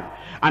wife.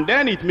 And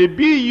then it may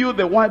be you,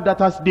 the wife, that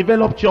has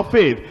developed your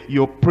faith.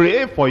 You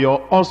pray for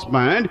your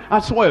husband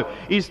as well.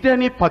 Is there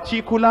any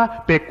particular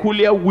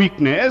peculiar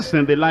weakness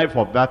in the life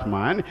of that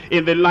man,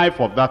 in the life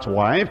of that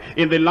wife,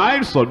 in the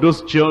lives of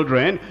those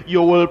children?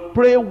 You will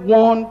pray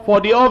one for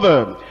the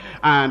other.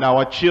 And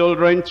our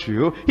children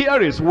too.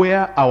 Here is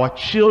where our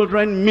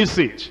children miss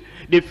it.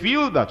 They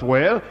feel that,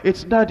 well,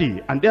 it's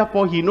daddy, and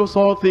therefore he knows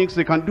all things,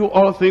 he can do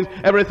all things,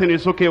 everything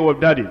is okay with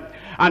daddy.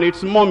 And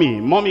it's mommy.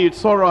 Mommy,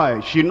 it's all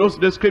right. She knows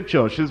the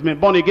scripture. She's been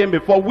born again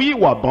before we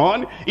were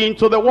born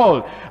into the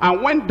world.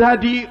 And when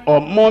daddy or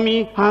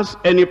mommy has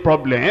any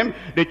problem,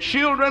 the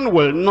children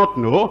will not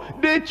know.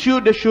 They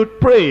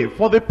should pray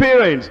for the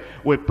parents.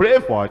 We pray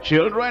for our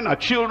children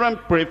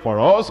pray for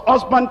us.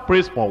 Husband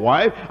prays for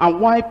wife, and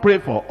wife pray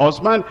for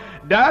husband.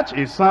 That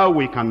is how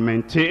we can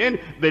maintain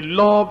the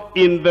love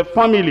in the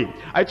family.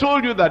 I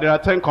told you that there are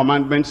 10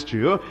 commandments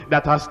too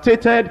that are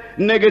stated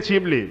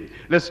negatively.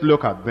 Let's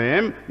look at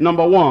them.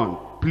 Number 1,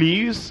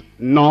 please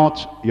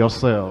not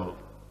yourself.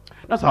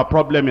 That's our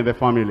problem in the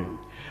family.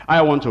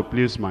 I want to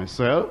please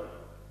myself.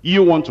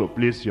 You want to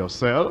please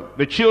yourself.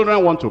 The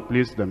children want to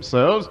please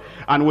themselves.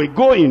 And we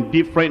go in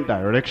different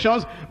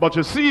directions. But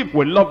to see if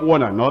we love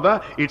one another,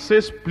 it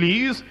says,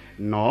 please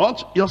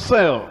not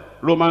yourself.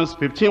 Romans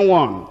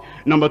 15:1.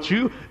 Number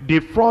 2,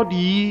 defraud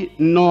ye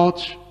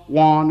not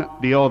one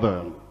the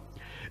other.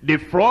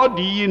 Defraud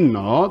ye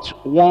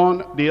not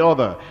one the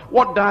other.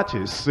 What that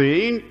is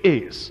saying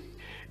is,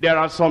 there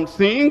are some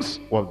things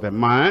with the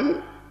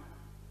man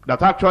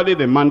that actually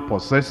the man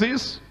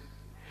possesses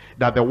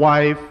that the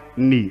wife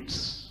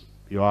needs.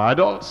 You are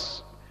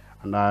adults,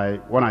 and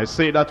when I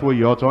say that way,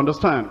 you ought to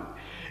understand.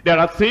 There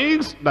are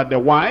things that the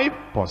wife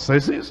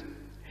possesses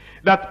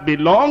that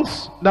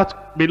belongs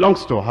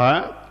to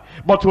her,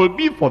 but will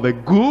be for the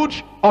good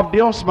of the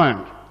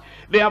husband.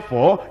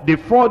 Therefore,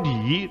 defraud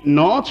ye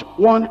not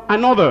one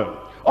another.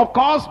 Of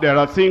course, there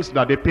are things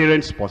that the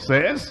parents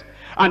possess,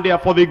 and they are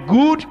for the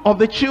good of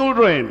the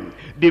children.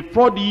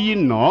 Defraud ye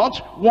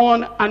not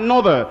one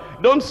another.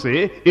 Don't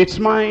say, it's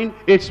mine,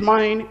 it's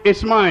mine,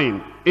 it's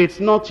mine.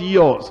 It's not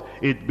yours.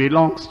 It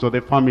belongs to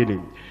the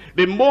family.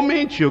 The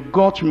moment you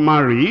got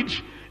married,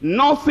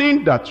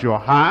 nothing that you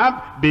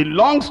have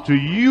belongs to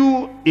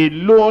you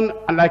alone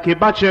like a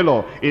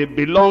bachelor. It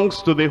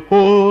belongs to the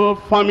whole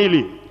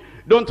family.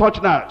 Don't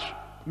touch that.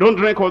 Don't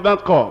drink of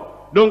that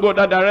cup. Don't go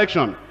that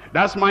direction.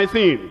 That's my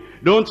thing.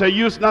 Don't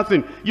use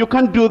nothing. You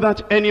can't do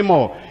that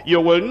anymore. You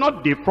will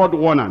not defraud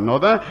one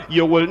another.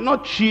 You will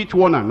not cheat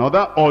one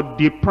another or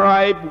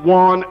deprive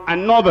one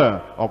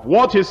another of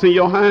what is in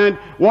your hand,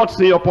 what's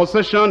in your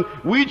possession,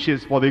 which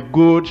is for the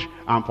good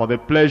and for the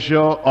pleasure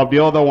of the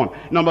other one.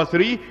 Number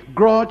 3,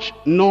 grudge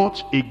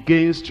not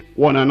against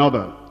one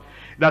another.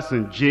 That's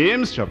in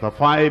James chapter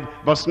 5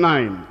 verse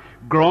 9.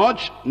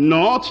 Grudge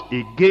not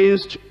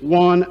against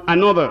one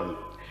another.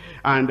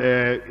 And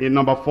in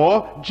number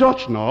 4,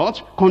 judge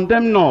not,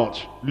 condemn not.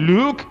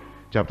 Luke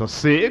chapter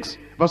 6,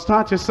 verse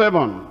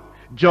 37.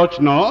 Judge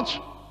not,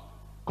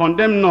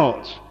 condemn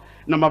not.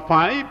 Number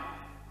 5,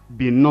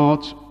 be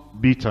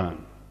not bitter.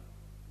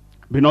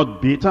 Be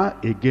not bitter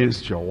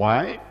against your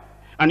wife.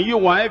 And you,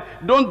 wife,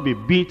 don't be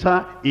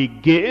bitter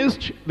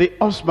against the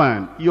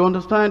husband. You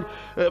understand?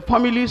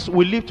 Families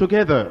will live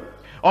together.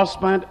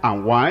 Husband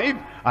and wife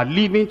are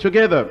living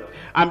together.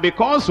 And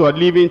because you are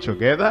living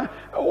together,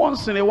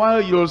 once in a while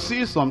you'll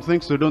see some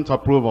things you don't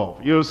approve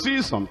of. You'll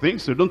see some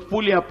things you don't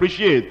fully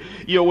appreciate.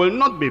 You will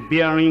not be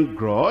bearing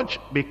grudge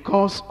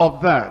because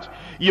of that.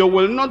 You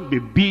will not be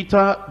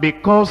bitter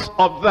because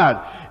of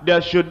that.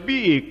 There should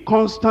be a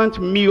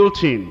constant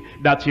melting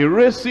that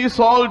erases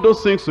all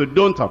those things you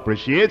don't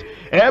appreciate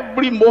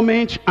every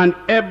moment and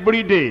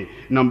every day.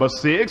 Number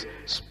 6,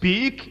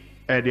 speak.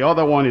 The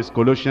other one is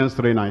Colossians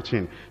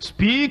 3:19.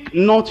 Speak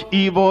not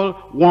evil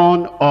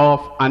one of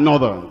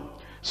another.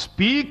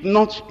 Speak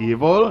not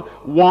evil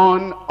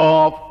one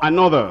of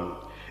another.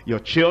 Your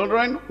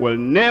children will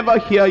never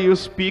hear you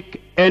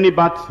speak any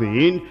bad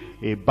thing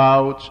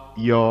about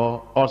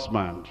your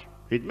husband.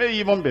 It may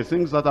even be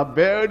things that are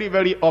very,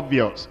 very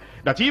obvious,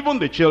 that even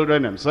the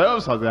children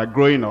themselves, as they are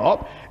growing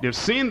up, they've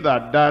seen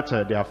that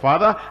their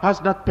father has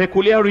that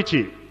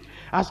peculiarity,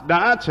 has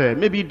that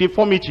maybe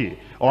deformity,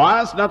 or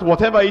has that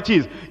whatever it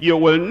is. You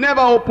will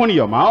never open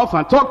your mouth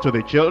and talk to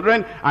the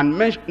children,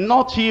 and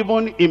not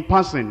even in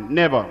passing,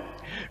 never.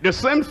 The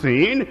same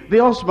thing, the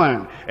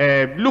husband,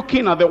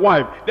 looking at the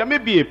wife. There may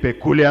be a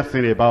peculiar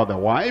thing about the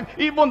wife.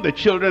 Even the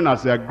children,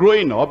 as they are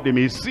growing up, they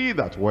may see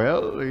that,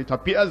 well, it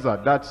appears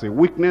that that's a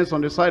weakness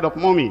on the side of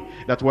mommy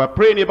that we're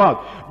praying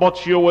about.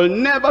 But you will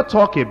never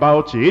talk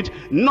about it,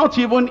 not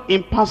even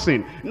in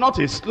passing, not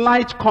a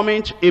slight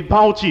comment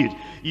about it.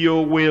 You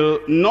will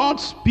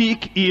not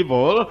speak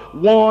evil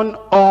one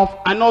of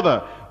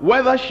another,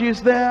 whether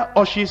she's there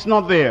or she's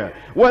not there,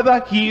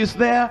 whether he is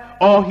there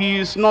or he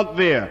is not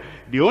there.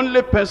 The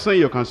only person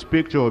you can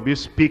speak to will be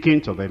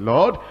speaking to the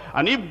Lord.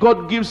 And if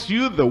God gives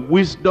you the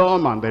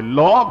wisdom and the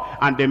love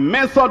and the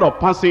method of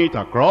passing it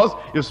across,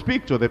 you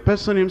speak to the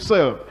person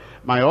himself.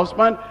 My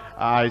husband,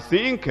 I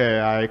think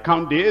I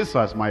count this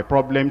as my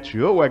problem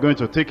too. We're going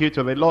to take it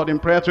to the Lord in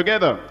prayer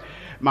together.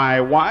 My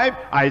wife,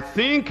 I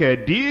think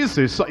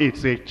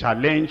it's a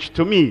challenge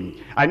to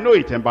me. I know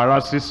it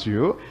embarrasses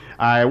you.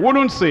 I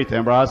wouldn't say it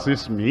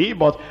embarrasses me,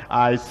 but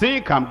I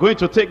think I'm going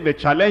to take the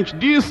challenge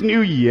this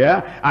new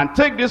year and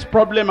take this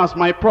problem as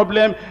my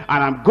problem,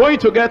 and I'm going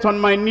to get on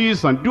my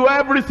knees and do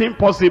everything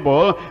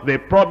possible. The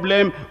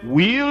problem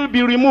will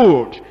be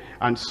removed.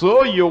 And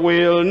so you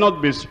will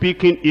not be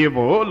speaking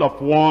evil of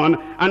one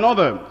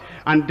another.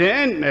 And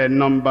then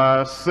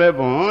number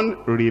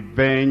 7,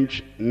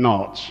 revenge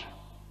not.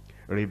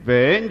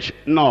 Revenge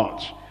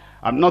not.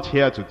 I'm not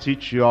here to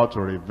teach you how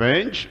to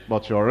revenge,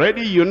 but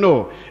already you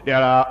know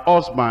there are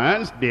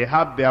husbands, they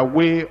have their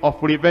way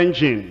of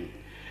revenging.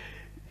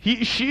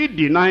 She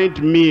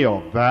denied me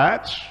of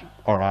that,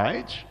 all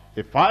right.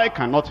 If I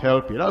cannot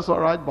help it, that's all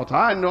right, but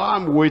I know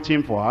I'm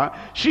waiting for her.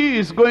 She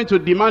is going to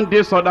demand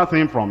this other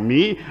thing from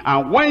me,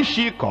 and when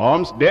she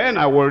comes, then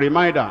I will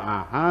remind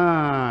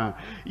her,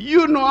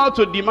 you know how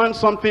to demand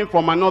something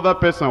from another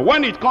person.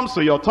 When it comes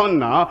to your turn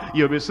now,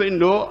 you'll be saying,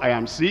 no, I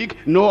am sick,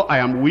 no, I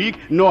am weak,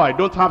 no, I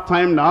don't have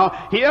time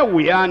now. Here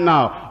we are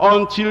now.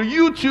 Until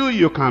you two,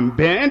 you can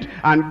bend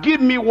and give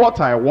me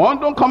what I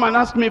want. Don't come and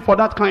ask me for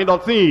that kind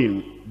of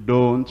thing.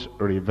 Don't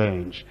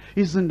revenge.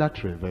 Isn't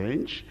that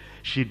revenge?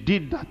 She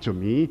did that to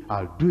me,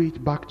 I'll do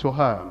it back to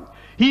her.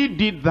 He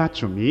did that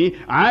to me,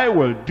 I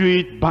will do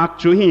it back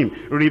to him.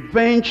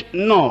 Revenge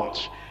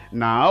not.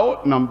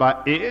 Now,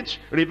 number 8,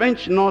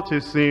 revenge not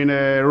is in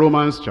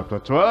Romans chapter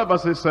 12,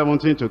 verses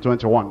 17 to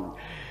 21.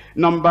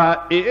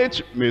 Number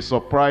 8 may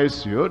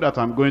surprise you that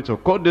I'm going to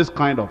quote this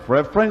kind of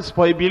reference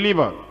for a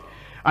believer.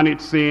 And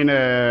it's in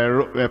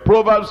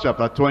Proverbs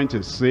chapter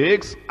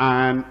 26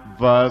 and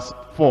verse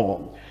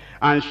 4.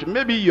 And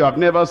maybe you have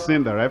never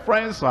seen the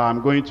reference.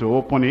 I'm going to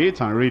open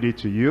it and read it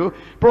to you.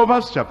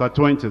 Proverbs chapter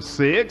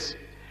 26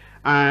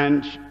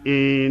 and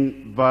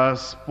in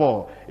verse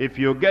 4. If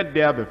you get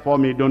there before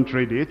me, don't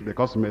read it,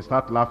 because you may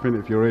start laughing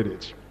if you read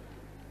it.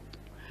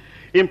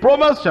 In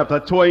Proverbs chapter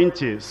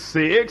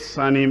 26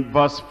 and in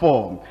verse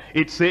 4,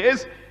 it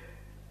says,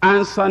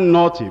 answer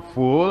not a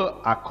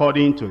fool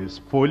according to his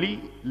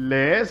folly,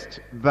 lest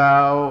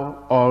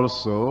thou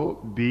also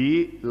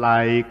be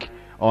like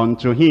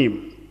unto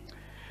him.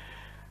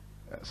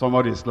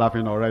 Somebody is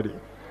laughing already.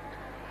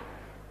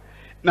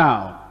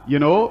 Now, you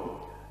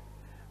know,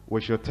 we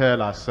should tell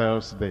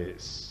ourselves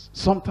this.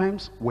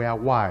 Sometimes we are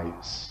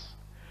wise,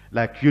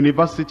 like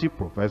university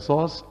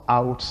professors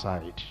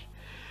outside.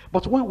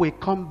 But when we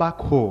come back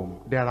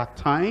home, there are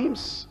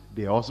times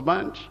the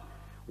husband,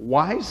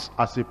 wise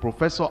as a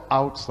professor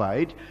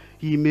outside,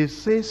 he may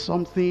say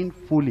something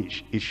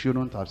foolish he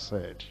shouldn't have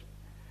said.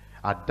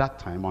 At that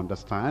time,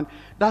 understand,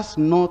 that's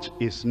not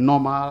his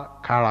normal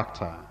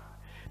character.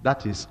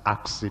 That is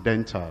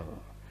accidental.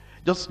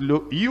 Just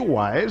look, you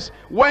wives,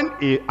 when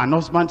an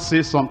husband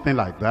says something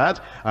like that,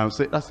 and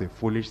say, that's a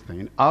foolish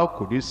thing. How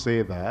could you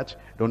say that?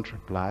 Don't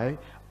reply.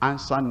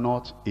 Answer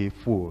not a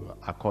fool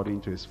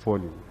according to his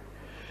folly.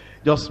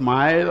 Just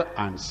smile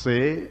and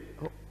say,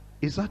 oh,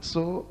 is that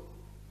so?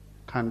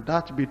 Can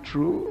that be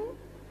true?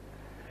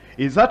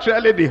 Is that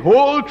really the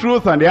whole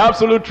truth and the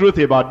absolute truth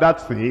about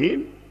that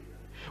thing?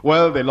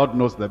 Well, the Lord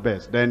knows the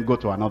best. Then go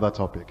to another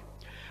topic.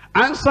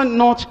 Answer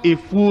not a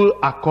fool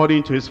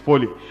according to his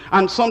folly.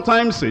 And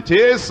sometimes it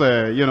is,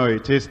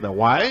 it is the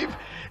wife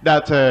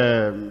that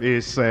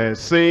is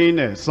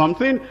saying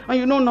something.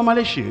 And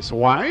normally she is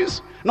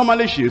wise.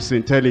 Normally she is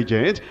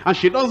intelligent. And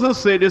she doesn't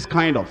say this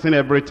kind of thing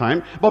every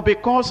time. But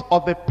because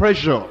of the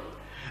pressure,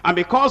 and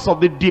because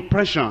of the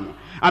depression,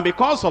 and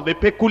because of the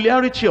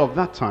peculiarity of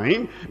that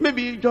time,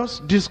 maybe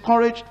just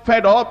discouraged,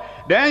 fed up,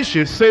 then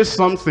she says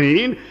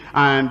something,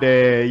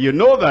 and you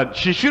know that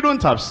she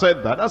shouldn't have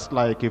said that. That's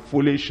like a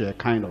foolish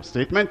kind of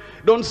statement.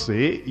 Don't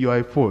say, you are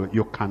a fool.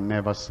 You can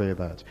never say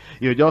that.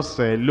 You just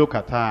look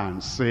at her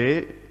and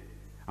say,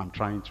 I'm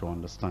trying to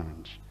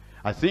understand.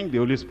 I think the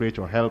Holy Spirit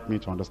will help me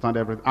to understand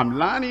everything. I'm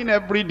learning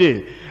every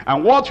day.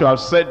 And what you have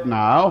said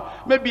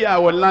now, maybe I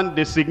will learn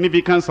the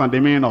significance and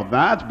the meaning of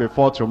that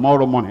before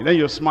tomorrow morning. Then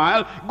you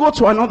smile, go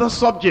to another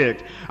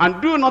subject.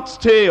 And do not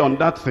stay on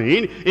that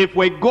thing. If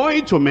we're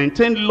going to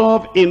maintain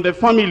love in the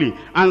family,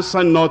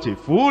 answer not a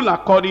fool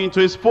according to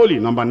his folly.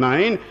 Number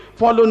 9,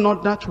 follow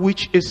not that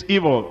which is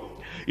evil.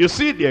 You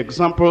see the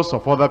examples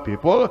of other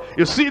people.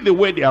 You see the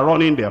way they are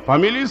running their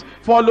families.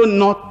 Follow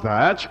not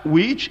that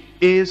which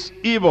is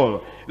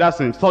evil. That's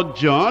in 3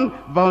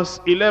 John verse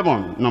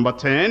 11. Number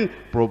 10,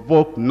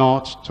 provoke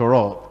not to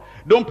wrath.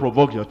 Don't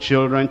provoke your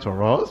children to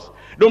wrath.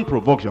 Don't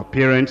provoke your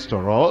parents to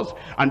wrath.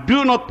 And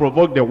do not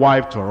provoke the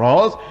wife to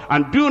wrath.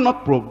 And do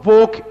not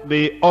provoke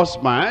the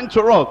husband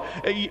to wrath.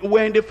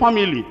 We're in the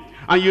family.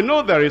 And you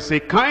know there is a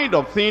kind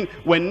of thing,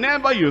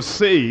 whenever you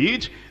say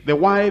it, the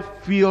wife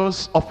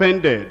feels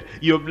offended.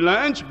 You've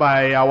learned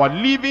by our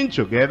living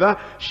together,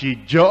 she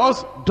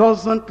just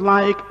doesn't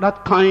like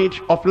that kind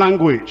of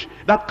language,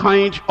 that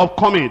kind of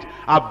comment.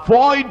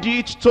 Avoid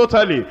it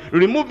totally.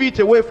 Remove it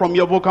away from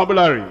your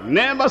vocabulary.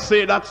 Never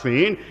say that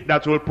thing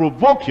that will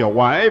provoke your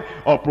wife,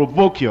 or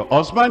provoke your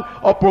husband,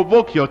 or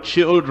provoke your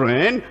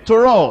children to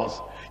wrath.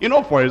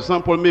 For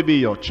example, maybe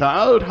your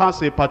child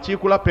has a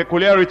particular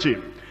peculiarity.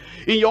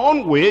 In your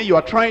own way, you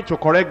are trying to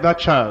correct that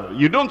child.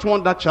 You don't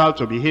want that child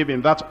to behave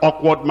in that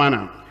awkward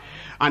manner.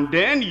 And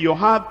then you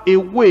have a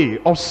way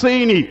of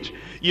saying it.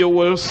 You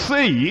will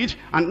say it,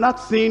 and that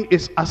thing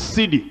is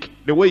acidic,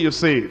 the way you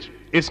say it.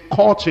 It's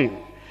cutting.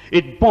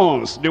 It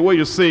burns, the way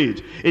you say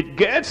it. It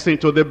gets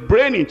into the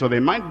brain, into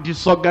the mind,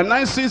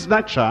 disorganizes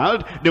that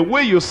child, the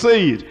way you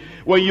say it.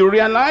 When you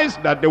realize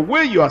that the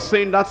way you are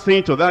saying that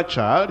thing to that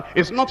child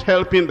is not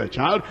helping the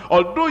child,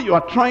 although you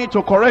are trying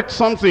to correct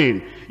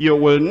something, you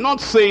will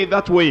not say it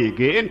that way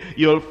again.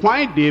 You'll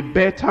find a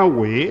better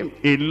way,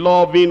 a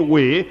loving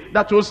way,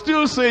 that will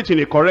still say it in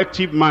a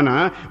corrective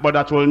manner, but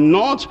that will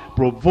not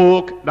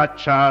provoke that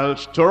child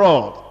to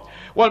wrath.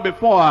 Well,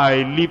 before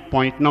I leave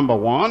point number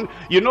 1,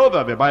 you know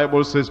that the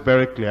Bible says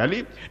very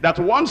clearly that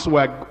once we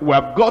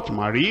have got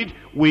married,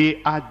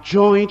 we are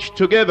joined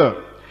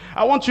together.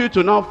 I want you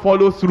to now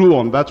follow through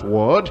on that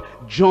word,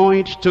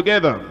 joined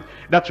together.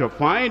 That you'll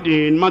find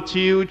in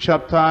Matthew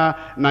chapter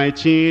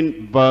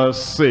 19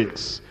 verse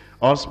 6.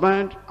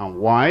 Husband and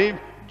wife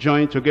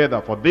joined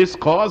together. For this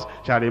cause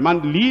shall a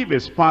man leave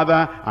his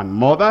father and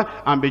mother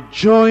and be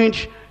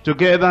joined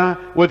together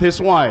with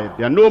his wife.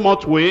 They are no more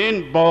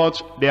twain,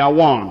 but they are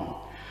one.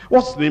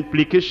 What's the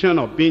implication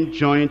of being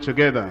joined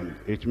together?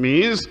 It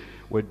means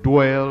we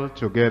dwell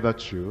together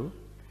too.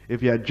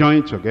 If you are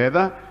joined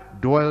together,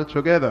 dwell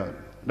together.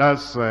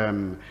 That's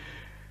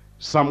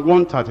Psalm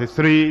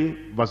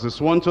 133 verses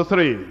 1 to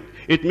 3.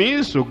 It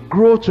means to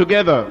grow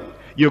together.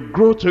 You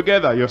grow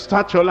together. You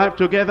start your life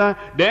together.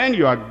 Then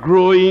you are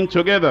growing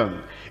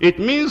together. It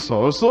means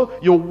also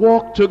you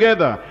walk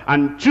together.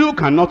 And two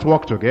cannot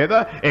walk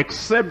together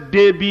except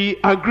they be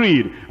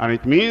agreed. And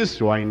it means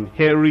you are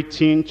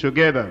inheriting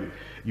together.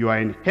 You are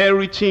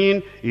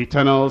inheriting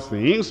eternal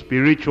things,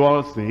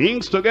 spiritual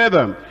things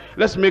together.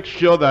 Let's make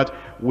sure that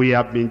we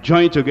have been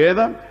joined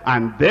together,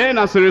 and then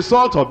as a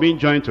result of being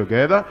joined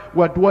together,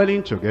 we're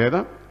dwelling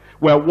together,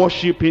 we're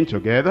worshiping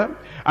together,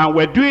 and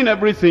we're doing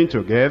everything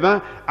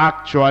together.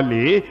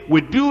 Actually,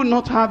 we do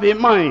not have a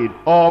mind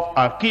of,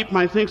 I'll keep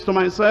my things to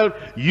myself,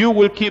 you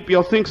will keep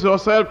your things to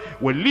yourself.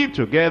 We live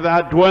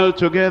together, dwell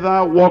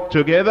together, walk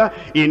together,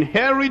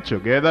 inherit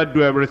together,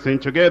 do everything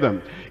together.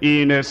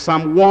 In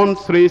Psalm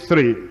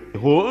 133,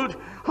 behold,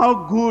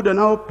 how good and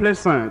how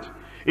pleasant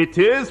it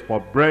is for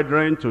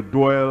brethren to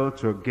dwell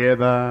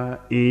together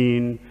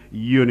in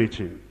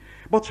unity.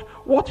 But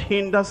what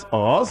hinders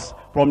us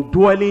from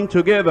dwelling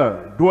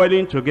together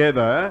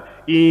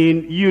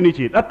in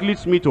unity? That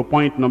leads me to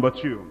point number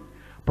 2.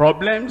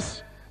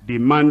 Problems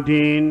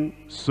demanding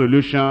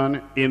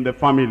solution in the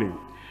family.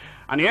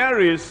 And here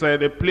is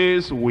the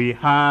place we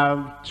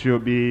have to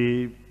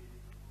be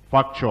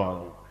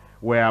factual.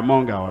 We're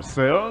among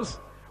ourselves.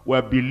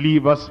 We're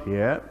believers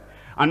here,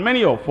 and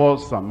many of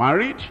us are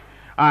married,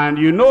 and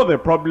you know the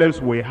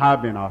problems we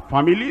have in our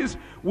families.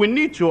 We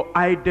need to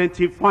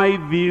identify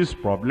these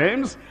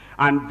problems,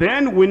 and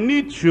then we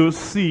need to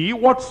see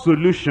what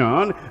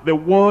solution the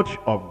Word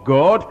of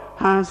God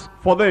has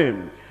for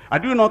them. I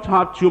do not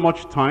have too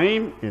much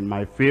time in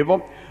my favor.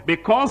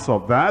 Because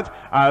of that,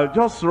 I'll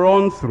just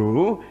run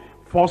through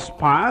first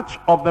part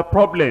of the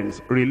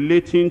problems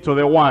relating to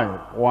the wife.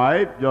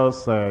 Wife,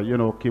 just,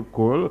 keep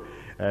cool.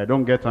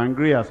 Don't get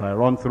angry as I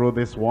run through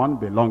this one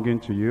belonging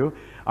to you.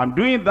 I'm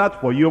doing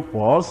that for you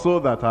first so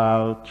that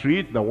I'll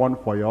treat the one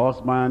for your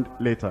husband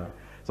later,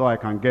 so I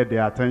can get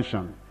their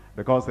attention.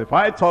 Because if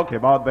I talk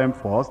about them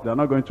first, they're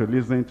not going to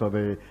listen to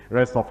the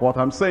rest of what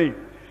I'm saying.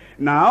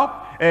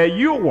 Now,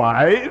 you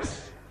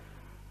wives,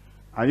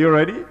 are you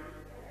ready?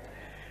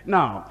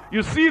 Now,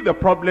 you see the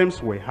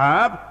problems we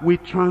have. We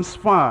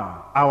transfer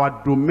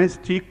our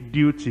domestic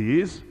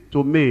duties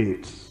to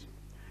maids.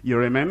 You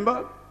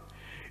remember?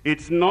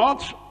 It's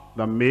not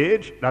the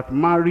maid that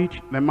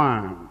married the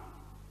man.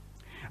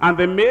 And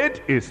the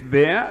maid is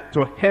there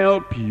to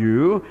help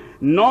you,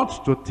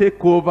 not to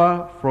take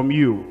over from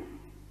you.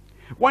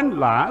 When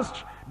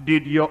last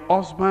did your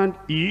husband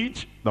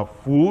eat the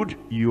food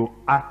you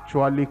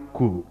actually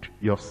cooked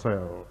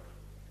yourself?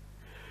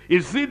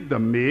 Is it the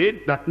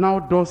maid that now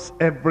does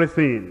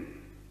everything?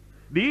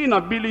 The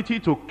inability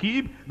to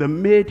keep the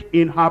maid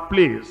in her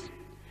place,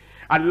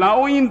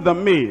 allowing the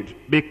maid,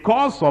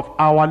 because of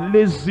our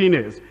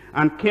laziness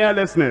and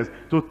carelessness,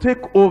 to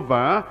take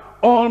over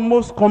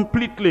almost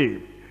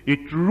completely.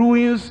 It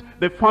ruins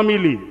the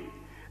family.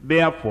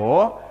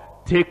 Therefore,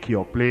 take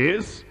your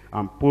place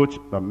and put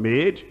the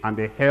maid and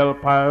the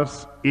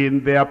helpers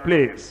in their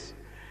place.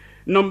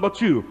 Number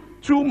two,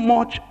 too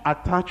much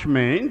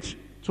attachment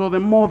to the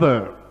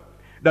mother.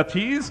 That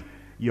is,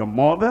 your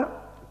mother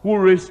who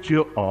raised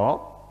you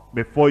up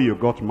before you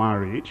got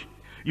married.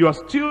 You are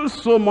still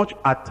so much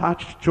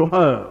attached to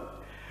her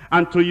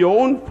and to your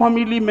own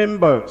family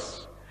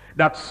members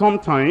that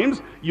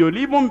sometimes you'll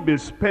even be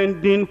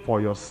spending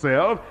for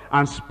yourself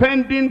and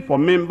spending for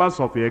members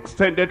of your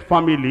extended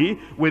family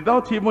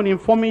without even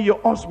informing your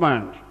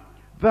husband.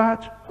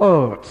 That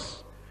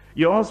hurts.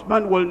 Your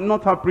husband will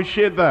not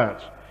appreciate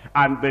that,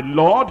 and the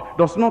Lord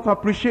does not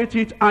appreciate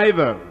it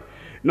either.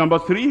 Number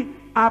three,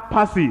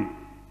 apathy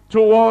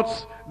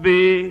towards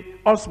the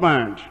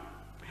husband.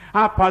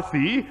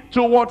 Apathy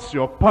towards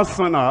your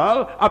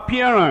personal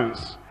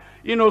appearance.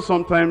 You know,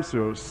 sometimes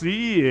you'll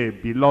see a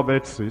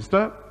beloved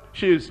sister.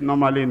 She is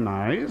normally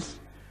nice,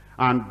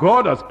 and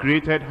God has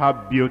created her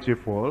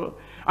beautiful,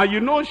 and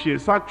you know she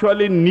is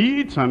actually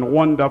neat and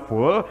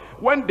wonderful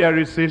when there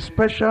is a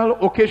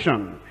special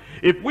occasion.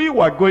 If we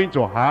were going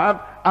to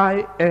have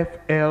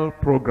IFL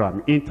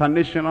program,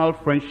 International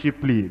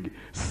Friendship League,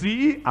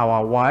 see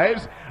our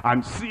wives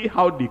and see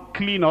how they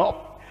clean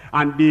up,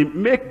 and they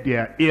make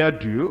their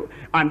hairdo,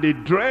 and they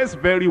dress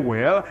very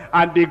well,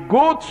 and they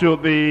go to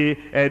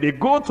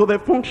the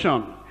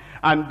function,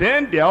 and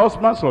then their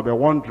husbands will be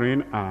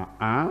wondering,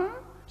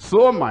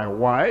 so my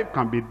wife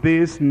can be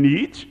this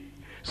neat,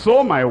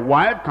 so my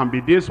wife can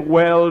be this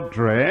well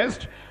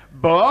dressed,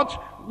 but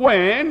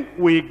when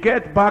we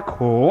get back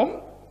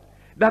home,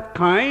 that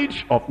kind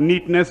of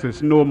neatness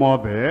is no more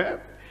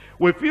there.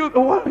 We feel,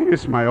 oh,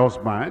 he's my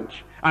husband,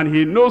 and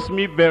he knows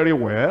me very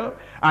well,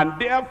 and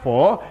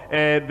therefore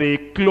the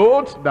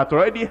clothes that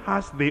already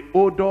has the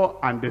odor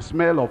and the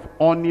smell of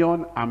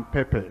onion and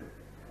pepper,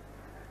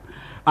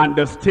 and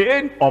the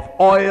stain of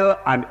oil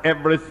and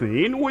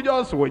everything, we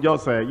just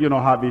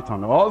have it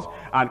on us,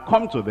 and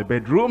come to the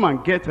bedroom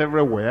and get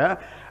everywhere,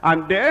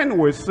 and then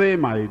we say,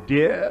 my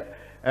dear,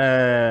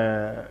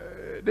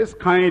 this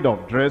kind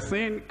of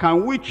dressing,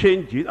 can we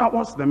change it?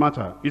 What's the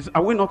matter?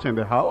 Are we not in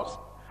the house?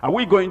 Are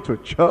we going to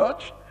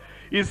church?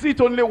 Is it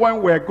only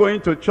when we're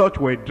going to church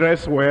we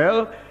dress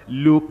well?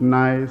 Look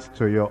nice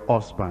to your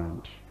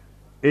husband.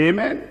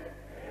 Amen?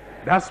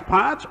 That's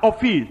part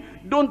of it.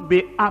 Don't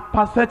be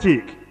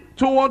apathetic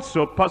towards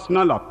your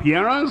personal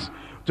appearance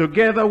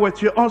together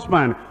with your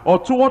husband, or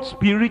towards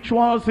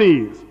spiritual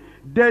things.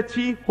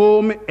 Dirty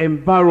home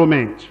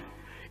environment,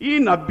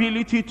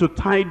 inability to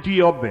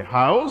tidy up the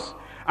house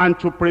and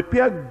to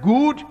prepare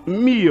good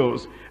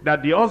meals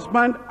that the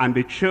husband and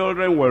the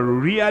children will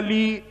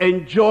really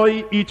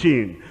enjoy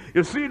eating.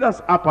 You see,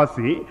 that's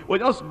apathy. We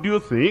just do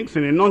things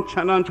in a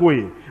nonchalant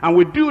way, and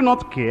we do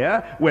not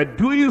care. We're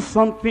doing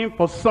something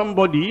for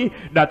somebody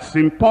that's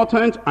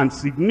important and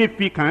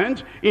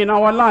significant in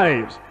our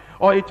lives.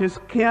 Or it is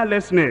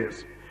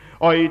carelessness,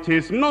 or it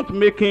is not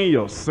making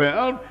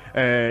yourself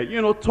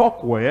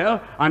talk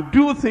well and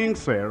do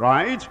things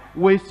right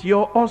with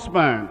your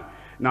husband.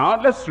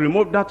 Now, let's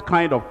remove that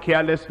kind of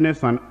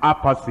carelessness and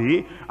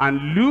apathy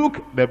and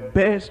look the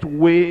best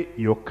way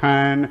you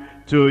can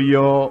to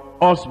your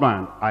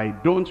husband. I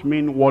don't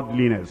mean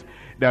worldliness.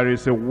 There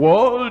is a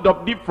world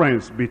of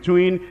difference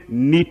between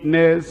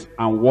neatness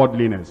and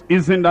worldliness.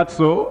 Isn't that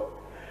so?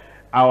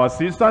 Our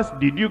sisters,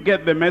 did you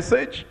get the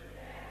message?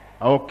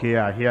 Okay,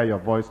 I hear your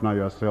voice now.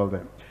 You're still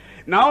there.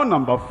 Now,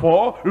 number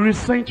 4,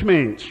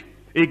 resentment.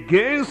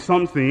 against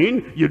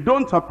something you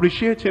don't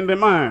appreciate in the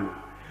man.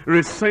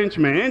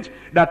 Resentment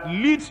that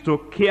leads to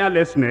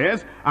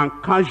carelessness and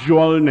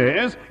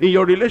casualness in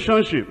your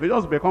relationship. You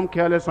just become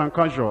careless and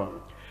casual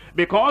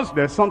because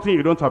there's something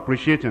you don't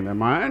appreciate in the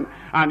man,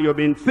 and you've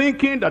been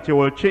thinking that he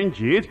will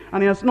change it,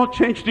 and he has not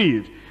changed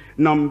it.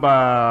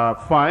 Number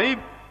 5,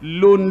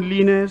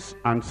 loneliness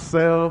and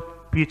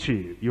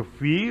self-pity. You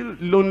feel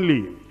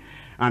lonely,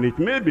 and it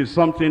may be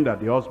something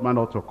that the husband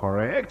ought to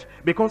correct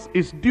because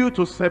it's due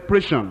to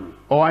separation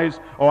or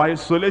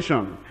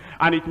isolation.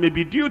 And it may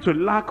be due to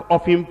lack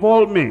of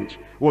involvement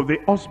with the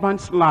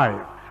husband's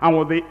life and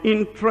with the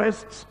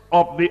interests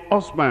of the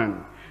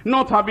husband.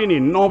 Not having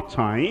enough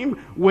time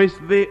with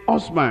the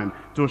husband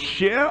to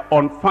share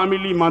on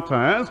family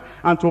matters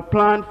and to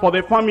plan for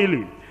the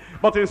family.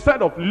 But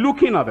instead of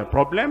looking at the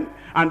problem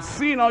and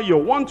seeing how you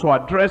want to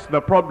address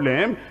the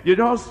problem, you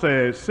just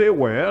say,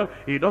 well,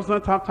 he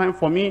doesn't have time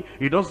for me.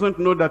 He doesn't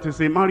know that he's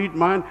a married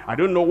man. I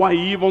don't know why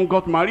he even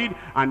got married.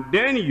 And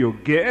then you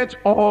get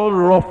all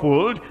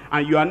ruffled,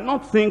 and you are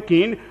not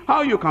thinking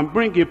how you can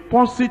bring a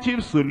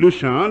positive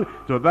solution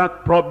to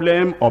that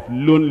problem of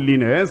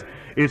loneliness.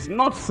 It's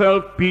not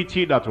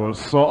self-pity that will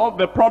solve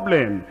the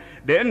problem.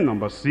 Then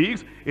number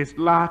 6 is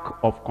lack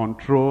of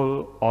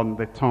control on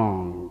the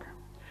tongue.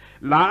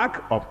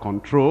 Lack of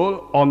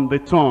control on the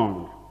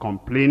tongue.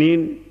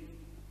 Complaining,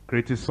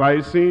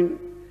 criticizing,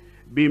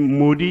 being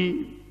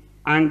moody,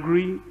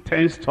 angry,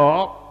 tensed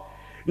up,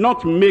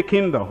 not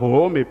making the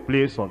home a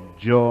place of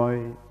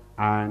joy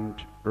and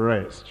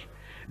rest.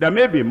 There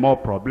may be more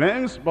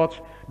problems, but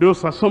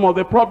those are some of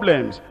the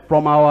problems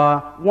from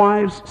our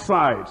wives'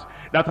 sides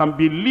that I'm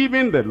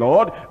believing the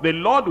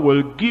Lord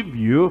will give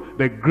you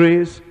the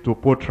grace to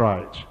put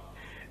right.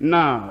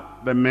 Now,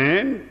 the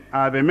men,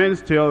 are the men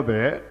still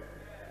there?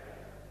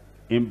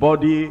 In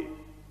body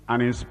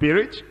and in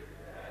spirit?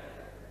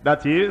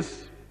 That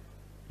is,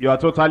 you are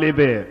totally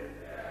there.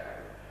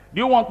 Do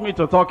you want me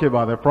to talk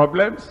about the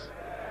problems?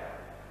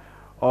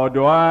 Or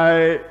do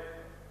I?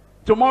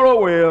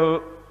 Tomorrow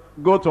we'll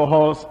go to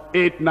halls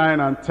 8, 9,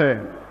 and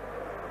 10.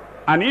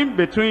 And in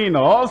between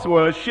us,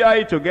 we'll share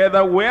it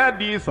together where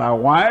these our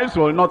wives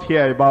will not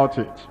hear about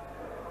it.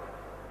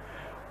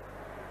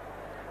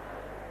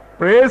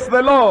 Praise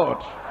the Lord.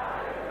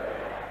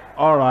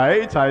 All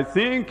right, I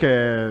think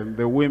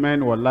the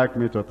women would like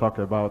me to talk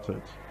about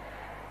it.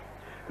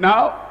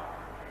 Now,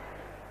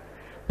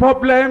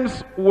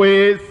 problems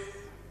with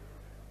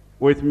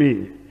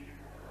me.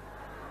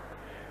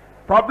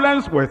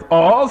 Problems with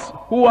us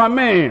who are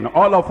men.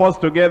 All of us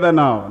together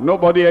now.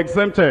 Nobody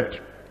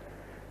exempted.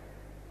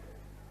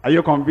 Are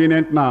you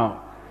convenient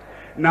now?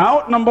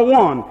 Now, number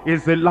 1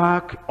 is the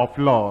lack of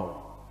love.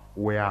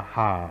 We are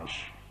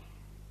harsh.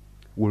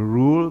 We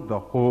rule the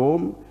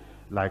home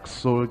like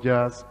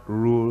soldiers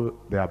rule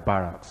their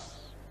barracks.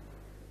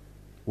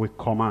 We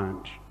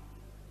command.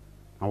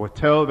 And we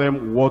tell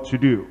them what to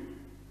do.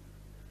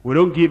 We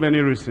don't give any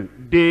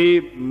reason. They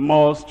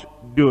must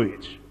do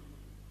it.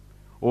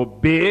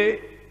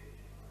 Obey.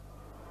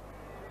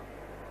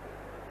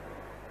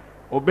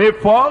 Obey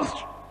first.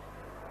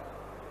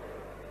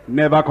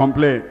 Never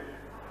complain.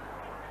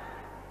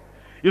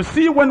 You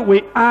see, when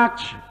we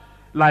act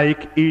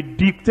like a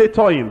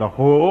dictator in the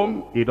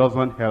home, it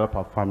doesn't help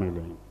our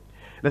family.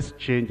 Let's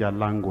change our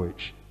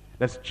language.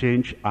 Let's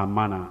change our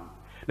manner.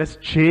 Let's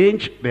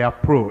change the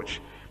approach.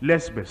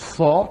 Let's be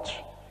soft.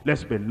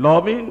 Let's be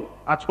loving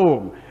at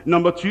home.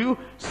 Number 2,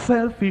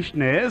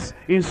 selfishness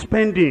in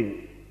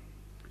spending.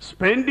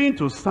 Spending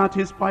to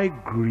satisfy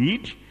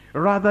greed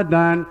rather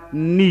than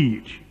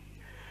need.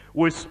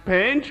 We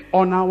spend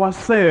on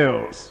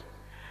ourselves.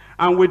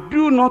 And we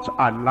do not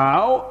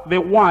allow the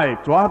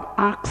wife to have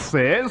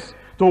access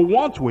to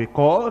what we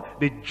call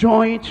the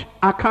joint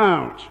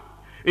account.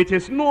 It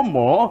is no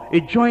more a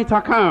joint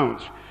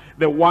account.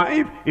 The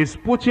wife is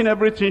putting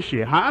everything she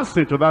has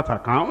into that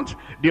account.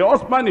 The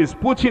husband is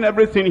putting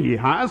everything he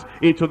has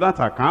into that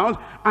account.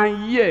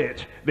 And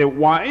yet, the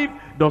wife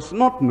does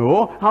not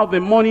know how the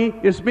money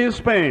is being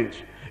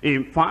spent.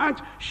 In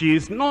fact, she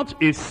is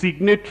not a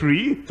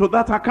signatory to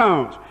that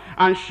account.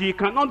 And she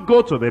cannot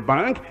go to the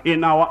bank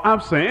in our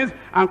absence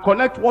and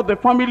collect what the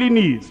family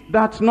needs.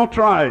 That's not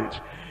right.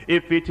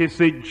 If it is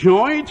a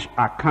joint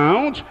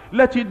account,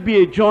 let it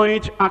be a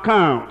joint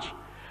account.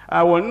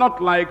 I will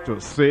not like to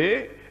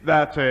say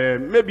that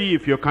maybe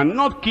if you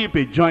cannot keep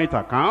a joint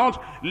account,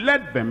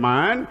 let the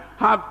man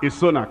have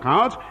his own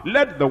account,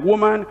 let the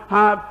woman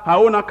have her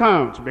own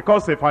account.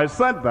 Because if I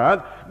said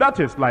that, that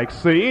is like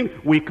saying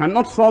we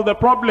cannot solve the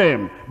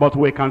problem, but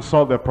we can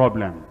solve the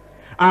problem.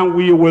 And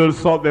we will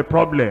solve the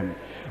problem.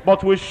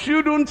 But we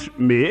shouldn't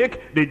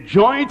make the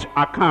joint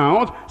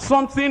account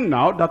something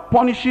now that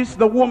punishes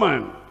the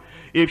woman.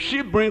 If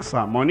she brings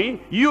her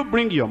money, you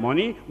bring your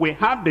money, we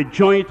have the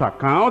joint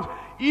account.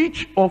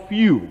 Each of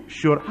you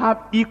should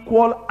have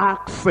equal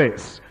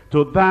access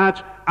to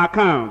that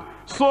account,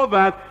 so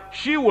that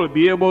she will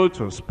be able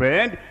to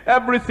spend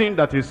everything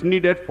that is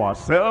needed for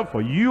herself,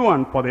 for you,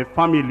 and for the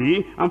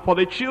family, and for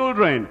the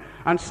children.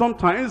 And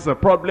sometimes the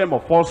problem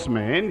of us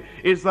men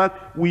is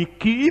that we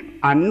keep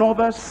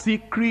another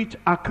secret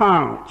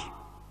account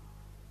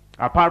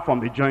apart from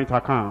the joint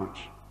account.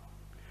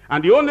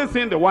 And the only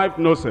thing the wife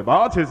knows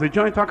about is the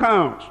joint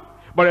account.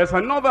 But there's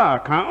another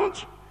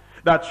account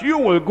that you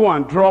will go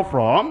and draw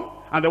from,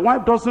 and the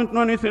wife doesn't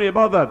know anything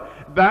about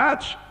that.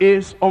 That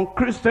is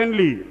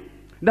unchristianly.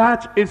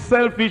 That is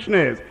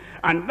selfishness.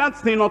 And that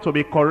thing ought to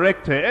be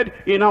corrected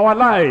in our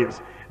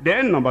lives.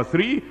 Then number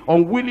 3,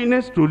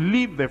 unwillingness to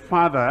leave the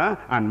father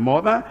and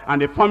mother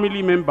and the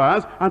family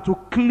members and to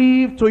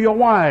cleave to your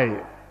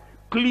wife.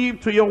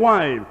 Cleave to your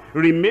wife.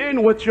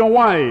 Remain with your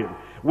wife.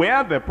 We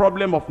have the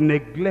problem of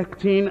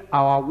neglecting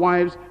our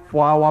wives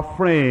for our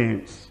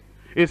friends.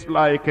 It's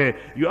like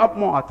you have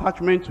more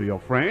attachment to your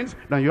friends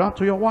than you have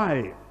to your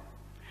wife.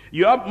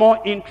 You have more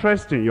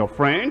interest in your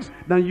friends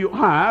than you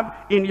have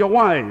in your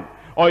wife.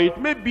 Or it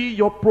may be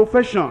your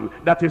profession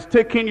that is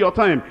taking your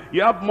time.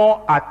 You have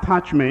more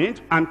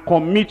attachment and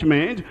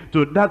commitment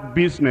to that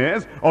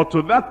business or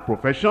to that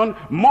profession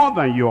more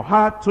than you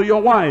have to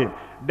your wife.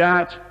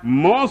 That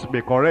must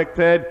be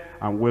corrected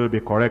and will be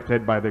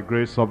corrected by the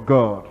grace of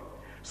God.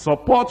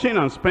 Supporting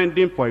and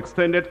spending for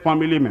extended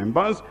family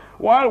members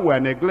while we're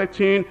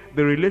neglecting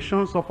the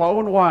relations of our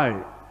own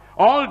wife.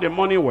 All the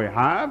money we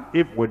have,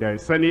 if there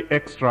is any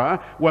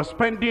extra, we're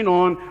spending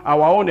on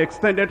our own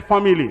extended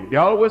family. They're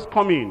always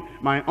coming.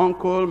 My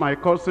uncle, my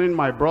cousin,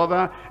 my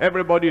brother,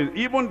 everybody,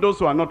 even those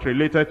who are not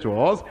related to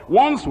us,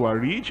 once we're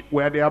rich,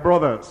 we're their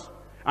brothers.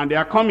 And they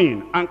are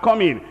coming and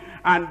coming.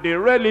 And the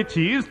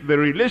relatives, the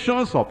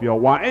relations of your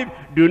wife,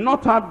 do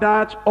not have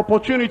that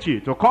opportunity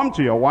to come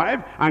to your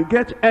wife and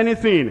get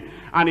anything.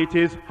 And it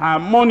is her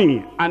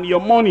money and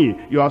your money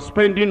you are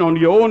spending on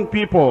your own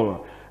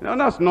people. Now,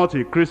 that's not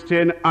a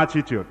Christian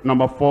attitude.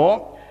 Number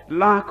 4,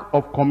 lack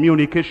of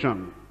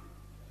communication.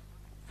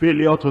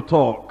 Failure to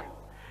talk.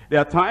 There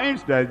are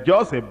times there's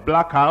just a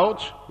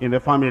blackout in the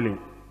family.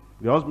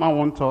 The husband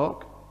won't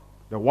talk.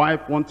 The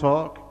wife won't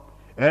talk.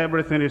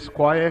 Everything is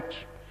quiet.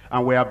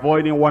 And we're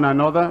avoiding one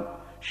another.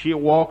 She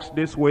walks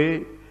this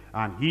way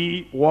and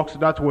he walks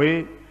that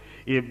way.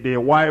 If the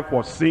wife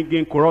was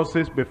singing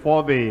choruses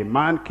before the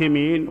man came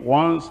in,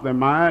 once the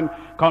man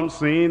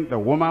comes in, the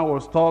woman will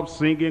stop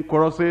singing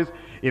choruses.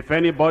 If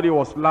anybody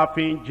was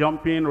laughing,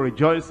 jumping,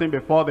 rejoicing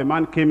before the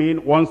man came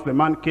in, once the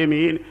man came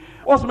in,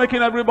 what's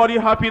making everybody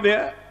happy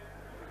there?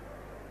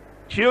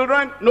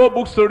 Children, no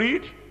books to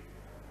read.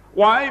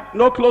 Wife,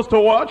 no clothes to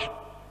watch.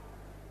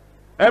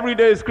 Every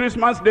day is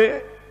Christmas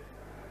Day.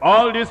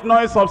 All this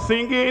noise of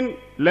singing,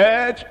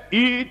 let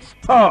it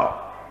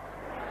stop.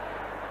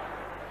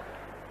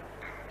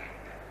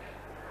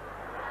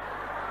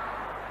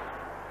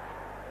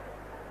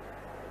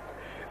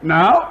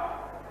 Now,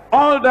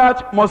 all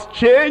that must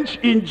change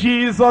in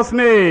Jesus'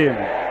 name.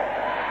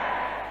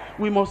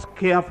 We must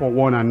care for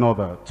one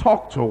another,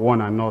 talk to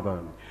one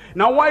another.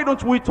 Now, why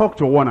don't we talk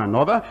to one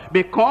another?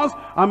 Because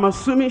I'm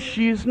assuming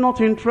she is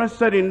not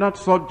interested in that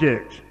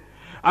subject.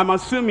 I'm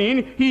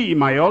assuming he,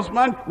 my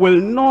husband, will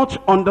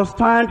not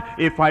understand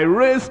if I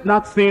raise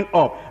that thing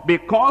up.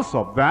 Because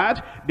of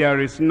that,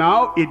 there is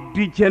now, it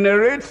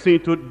degenerates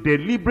into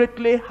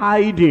deliberately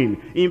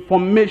hiding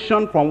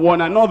information from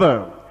one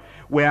another.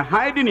 We're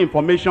hiding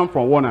information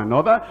from one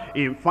another.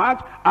 In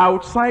fact,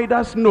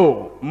 outsiders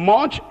know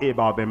much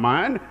about the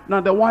man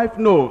than the wife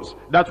knows.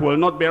 That will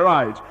not be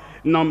right.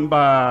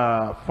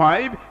 Number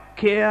 5,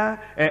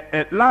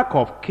 care, lack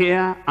of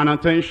care and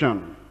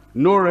attention.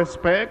 No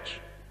respect,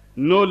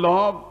 no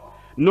love,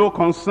 no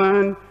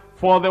concern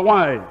for the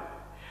wife.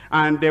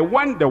 And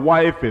when the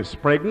wife is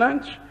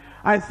pregnant,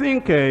 I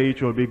think it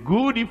will be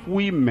good if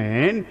we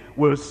men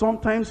will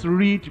sometimes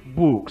read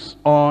books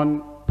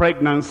on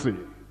pregnancy.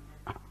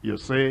 You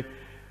say,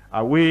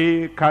 are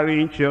we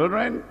carrying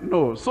children?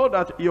 No, so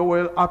that you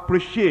will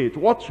appreciate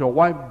what your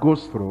wife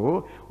goes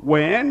through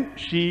when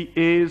she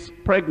is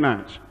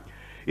pregnant.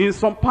 In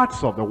some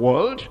parts of the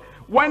world,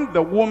 when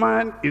the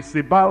woman is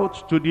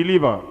about to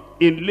deliver,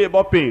 in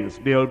labor pains,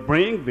 they'll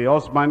bring the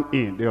husband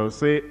in. They'll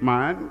say,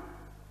 man,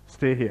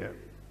 stay here.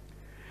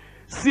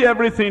 See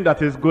everything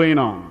that is going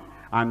on.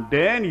 And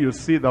then you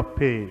see the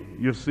pain,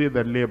 you see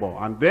the labor.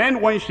 And then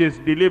when she's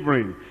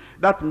delivering,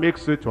 that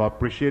makes you to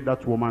appreciate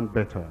that woman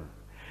better.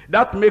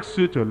 That makes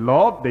you to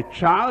love the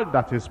child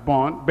that is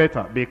born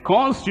better.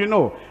 Because you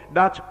know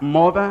that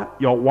mother,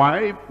 your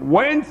wife,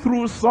 went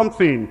through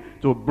something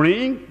to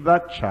bring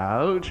that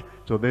child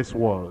to this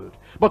world.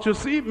 But you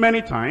see,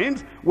 many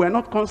times we're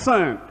not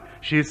concerned.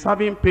 She's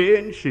having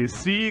pain, she's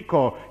sick,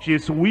 or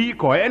she's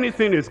weak, or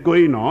anything is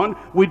going on.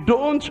 We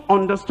don't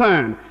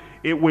understand.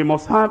 We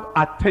must have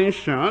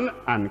attention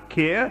and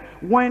care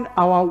when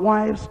our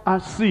wives are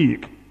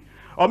sick.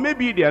 Or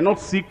maybe they are not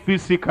sick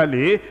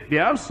physically, they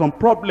have some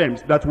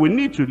problems that we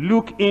need to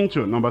look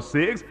into. Number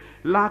 6,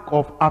 lack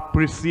of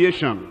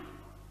appreciation.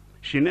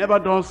 She never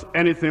does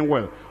anything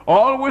well.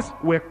 Always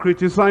we're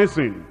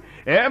criticizing.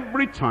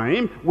 Every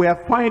time we're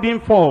finding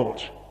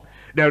fault.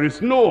 There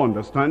is no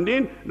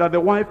understanding that the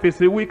wife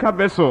is a weaker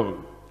vessel,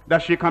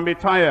 that she can be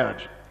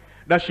tired,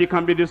 that she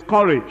can be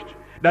discouraged,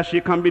 that she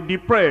can be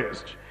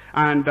depressed,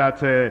 and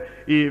that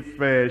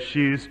if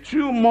she is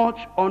too much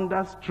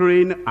under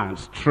strain and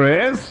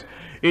stress,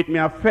 it may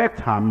affect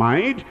her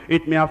mind,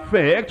 it may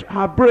affect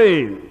her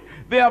brain.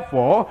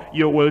 Therefore,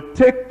 you will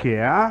take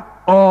care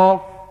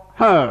of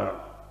her.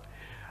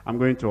 I'm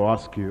going to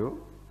ask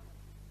you,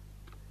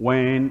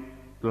 when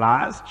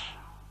last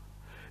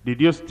did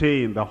you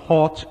stay in the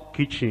hot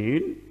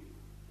kitchen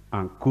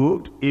and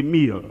cooked a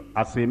meal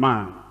as a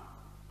man?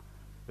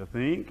 You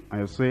think,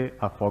 and you say,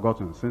 I've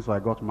forgotten since I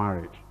got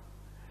married.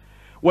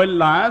 When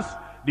last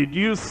did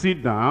you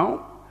sit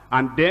down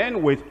and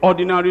then with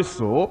ordinary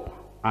soap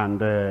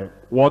and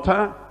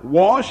water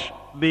wash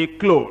the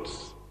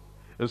clothes?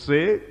 You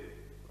say,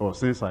 oh,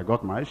 since I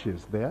got married,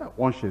 she's there.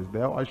 Once she's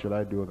there, why should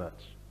I do that?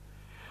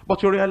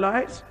 But you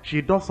realize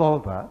she does all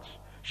that.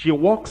 She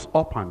walks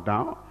up and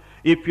down.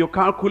 If you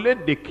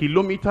calculate the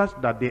kilometers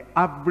that the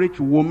average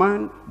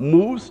woman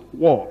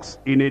walks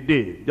in a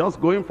day,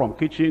 just going from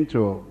kitchen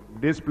to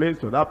this place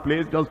to that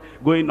place, just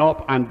going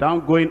up and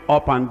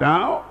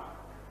down,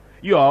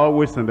 you are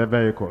always in the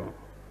vehicle.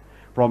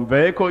 From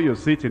vehicle, you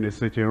sit in a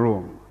sitting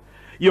room.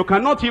 You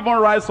cannot even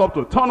rise up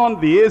to turn on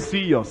the AC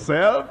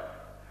yourself.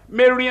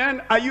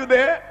 Marian, are you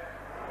there?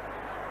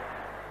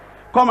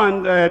 Come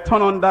and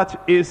turn on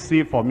that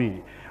AC for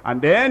me.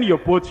 And then you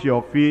put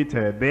your feet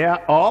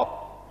there up.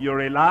 You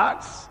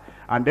relax,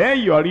 and then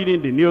you are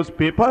reading the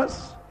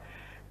newspapers.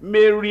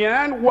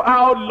 Marianne,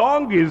 how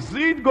long is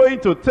it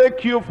going to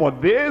take you for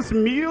this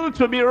meal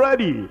to be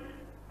ready?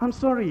 I'm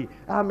sorry,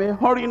 I'm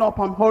hurrying up.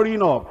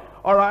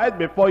 All right,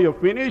 before you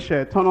finish,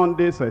 turn on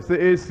this. Say,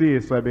 AC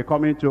is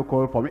becoming too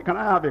cold for me. Can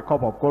I have a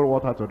cup of cold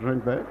water to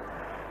drink there?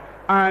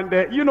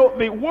 And you know,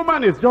 the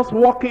woman is just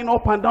walking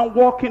up and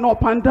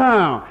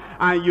down,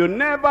 and you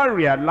never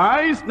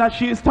realize that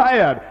she is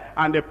tired.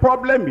 And the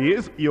problem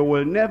is, you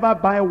will never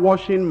buy a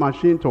washing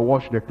machine to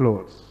wash the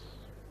clothes.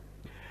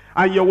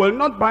 And you will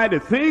not buy the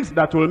things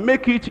that will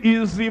make it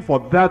easy for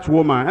that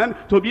woman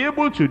to be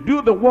able to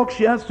do the work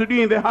she has to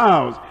do in the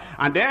house.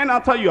 And then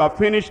after you have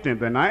finished in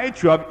the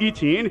night, you have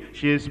eaten,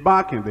 she is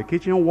back in the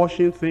kitchen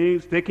washing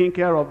things, taking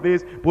care of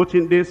this,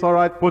 putting this all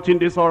right,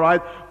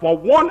 for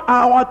 1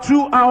 hour,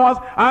 2 hours.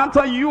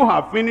 After you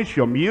have finished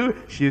your meal,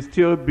 she is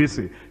still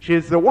busy. She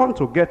is the one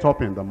to get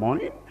up in the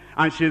morning,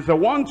 and she's the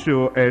one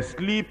to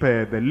sleep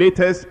the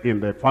latest in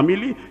the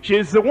family.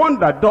 She's the one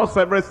that does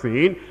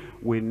everything.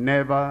 We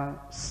never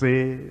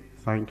say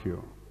thank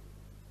you.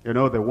 You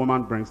know, the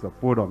woman brings the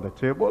food on the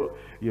table.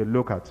 You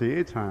look at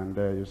it and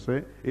you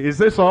say, is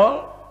this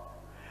all?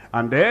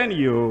 And then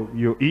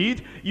you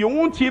eat. You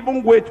won't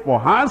even wait for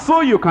her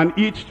so you can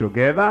eat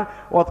together.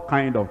 What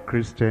kind of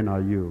Christian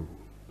are you?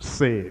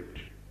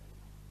 Saved.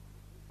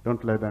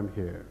 Don't let them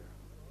hear.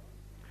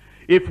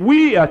 If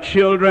we are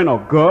children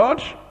of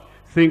God,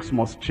 things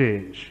must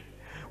change.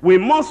 We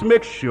must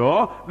make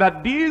sure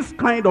that this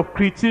kind of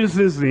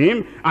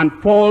criticism and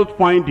fault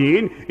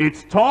finding, it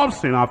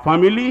stops in our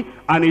family,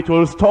 and it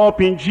will stop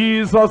in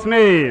Jesus'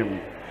 name.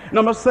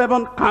 Number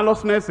 7,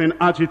 callousness in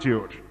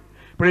attitude.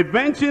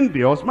 Preventing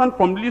the husband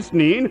from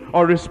listening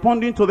or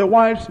responding to the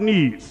wife's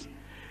needs.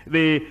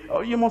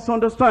 You must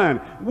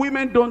understand,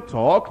 women don't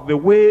talk the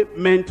way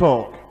men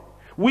talk.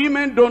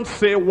 Women don't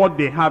say what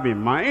they have in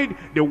mind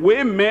the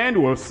way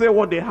men will say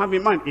what they have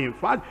in mind. In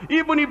fact,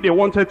 even if they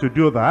wanted to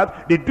do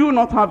that, they do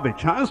not have the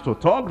chance to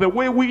talk the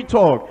way we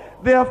talk.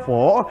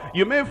 Therefore,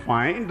 you may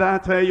find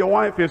that your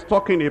wife is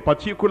talking a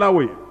particular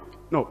way.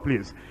 No,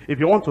 please, if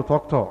you want to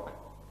talk.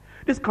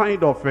 This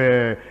kind of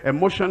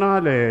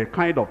emotional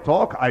kind of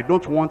talk, I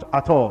don't want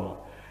at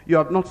all. You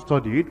have not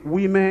studied.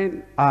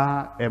 Women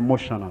are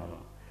emotional.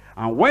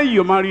 And when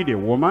you married a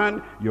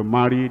woman, you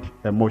married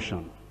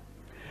emotion.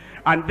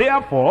 And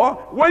therefore,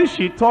 when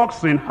she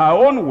talks in her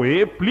own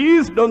way,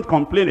 please don't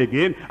complain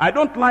again. I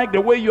don't like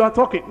the way you are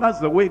talking. That's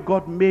the way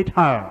God made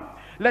her.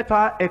 Let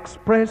her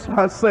express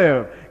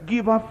herself.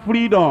 Give her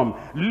freedom.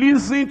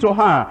 Listen to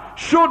her.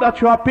 Show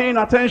that you are paying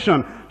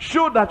attention.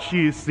 Show that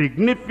she is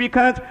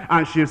significant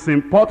and she is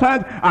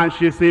important and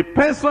she is a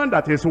person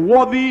that is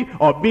worthy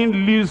of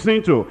being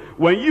listened to.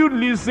 When you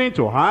listen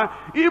to her,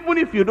 even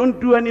if you don't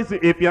do anything,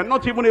 if you are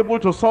not even able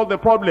to solve the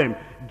problem,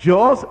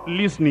 just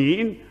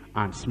listening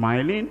and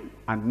smiling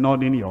and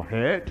nodding your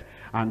head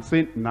and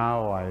saying,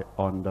 now I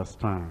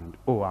understand.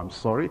 Oh, I'm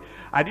sorry,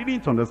 I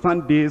didn't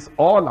understand this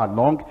all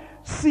along.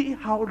 See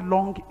how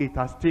long it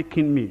has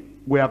taken me.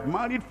 We have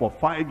married for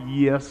 5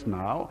 years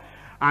now,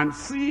 and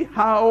see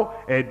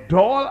how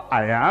dull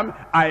I am.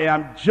 I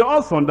am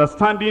just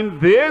understanding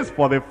this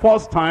for the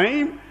first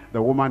time.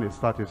 The woman is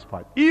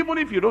satisfied. Even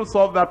if you don't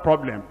solve that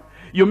problem,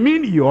 you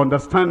mean you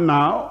understand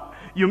now?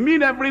 You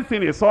mean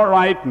everything is all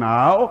right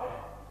now?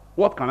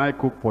 What can I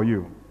cook for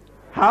you?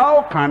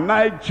 How can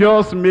I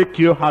just make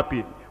you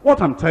happy?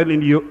 What I'm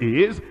telling you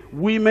is,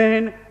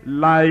 women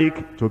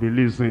like to be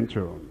listened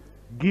to.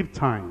 Give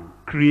time,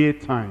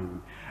 create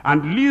time,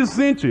 and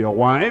listen to your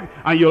wife,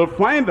 and you'll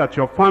find that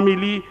your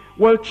family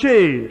will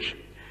change.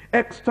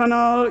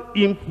 External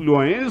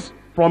influence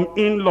from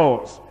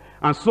in-laws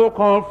and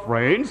so-called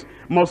friends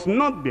must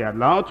not be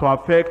allowed to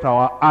affect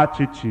our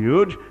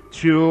attitude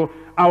to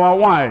our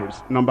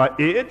wives. Number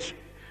 8,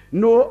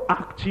 no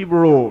active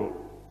role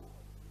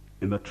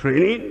in the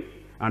training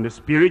and the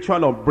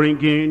spiritual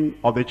upbringing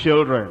of the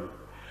children.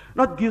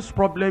 That gives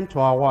problem to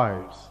our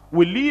wives.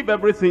 We leave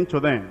everything to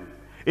them.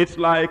 It's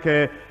like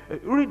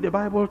read the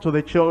Bible to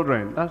the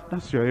children.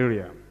 That's your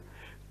area.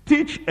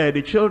 Teach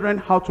the children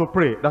how to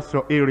pray. That's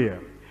your area.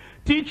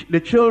 Teach the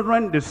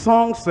children the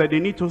songs they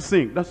need to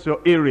sing. That's your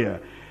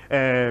area.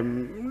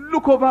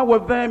 Look over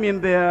with them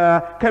in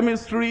their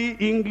chemistry,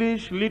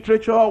 English,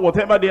 literature,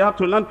 whatever they have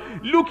to learn.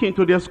 Look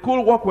into their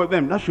schoolwork with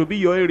them. That should be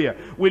your area.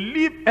 We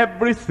leave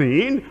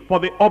everything for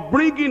the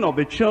upbringing of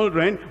the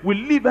children. We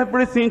leave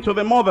everything to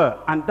the mother,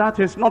 and that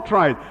is not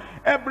right.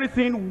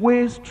 Everything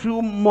weighs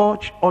too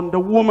much on the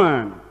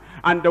woman,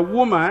 and the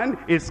woman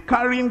is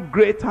carrying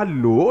greater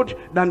load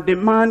than the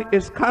man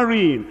is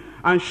carrying.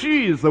 And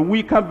she is the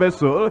weaker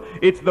vessel.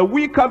 It's the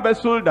weaker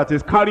vessel that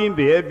is carrying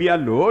the heavier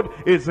load.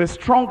 It's the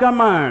stronger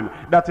man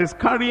that is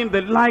carrying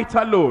the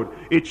lighter load.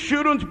 It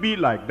shouldn't be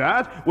like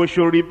that. We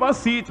should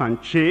reverse it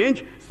and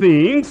change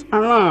things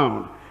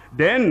around.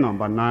 Then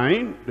number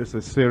 9, this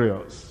is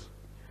serious.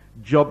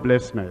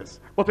 Joblessness.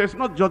 But it's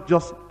not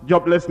just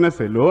joblessness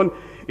alone.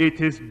 It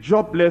is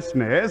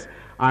joblessness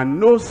and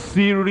no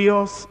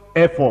serious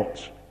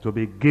effort to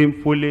be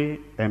gainfully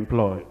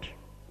employed.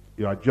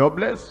 You are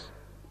jobless.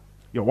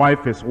 Your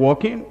wife is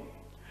working.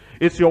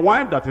 It's your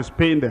wife that is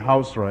paying the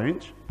house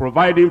rent,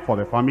 providing for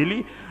the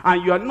family,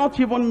 and you are not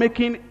even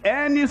making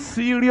any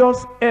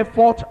serious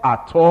effort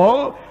at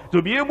all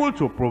to be able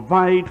to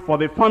provide for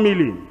the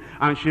family.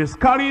 And she's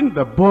carrying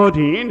the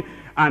burden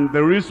and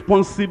the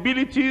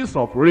responsibilities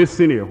of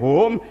raising a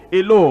home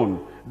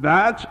alone.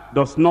 That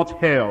does not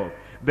help.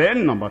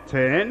 Then number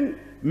 10,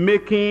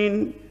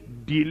 making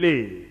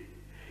delay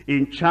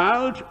in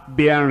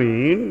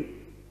childbearing,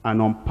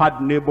 an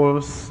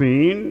unpardonable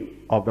sin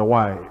of the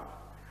wife.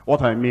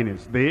 What I mean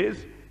is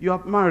this: you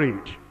have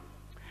married,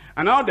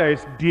 and now there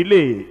is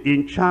delay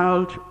in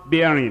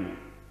childbearing.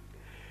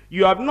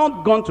 You have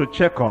not gone to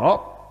check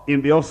up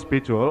in the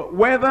hospital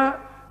whether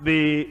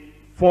the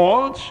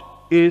fault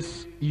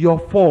is your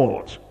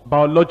fault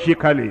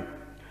biologically,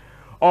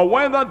 or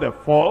whether the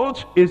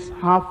fault is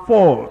her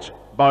fault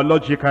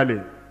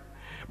biologically.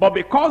 But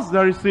because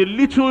there is a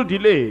little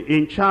delay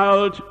in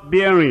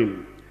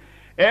childbearing,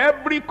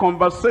 every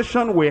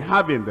conversation we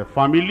have in the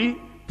family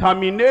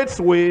terminates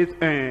with,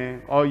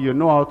 oh, you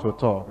know how to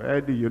talk.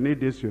 Eddie, you need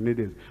this, you need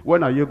this.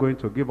 When are you going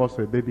to give us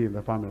a baby in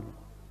the family?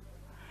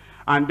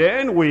 And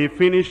then we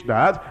finish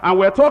that, and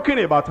we're talking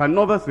about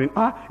another thing.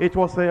 It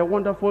was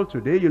wonderful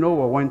today. You know,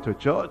 we went to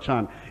church,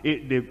 and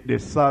the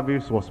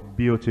service was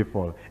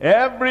beautiful.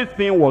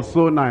 Everything was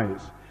so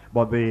nice.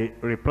 But the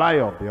reply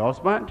of the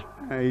husband,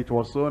 it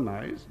was so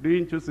nice.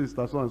 Didn't you,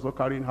 sister so-and-so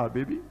carrying her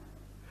baby?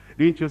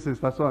 Didn't you,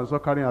 sister so-and-so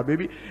carrying her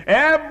baby?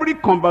 Every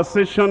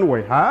conversation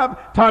we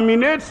have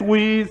terminates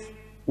with,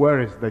 where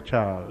is the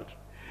child?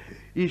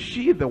 Is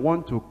she the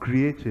one to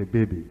create a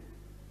baby?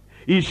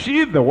 Is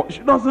she the one?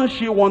 Doesn't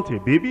she want a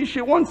baby? She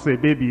wants a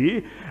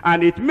baby,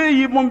 and it may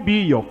even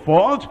be your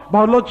fault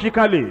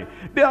biologically.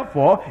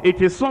 Therefore,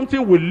 it is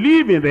something we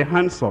leave in the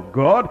hands of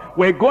God.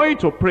 We're going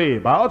to pray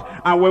about,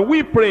 and when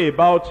we pray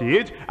about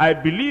it, I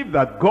believe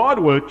that God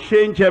will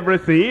change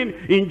everything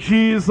in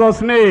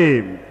Jesus'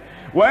 name.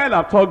 Well,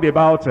 I've talked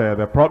about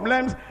the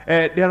problems.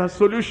 There are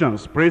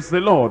solutions, praise the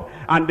Lord.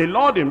 And the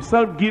Lord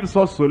himself gives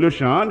us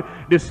solution.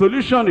 The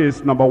solution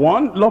is, number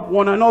 1, love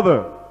one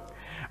another.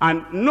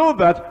 And know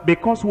that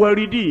because we're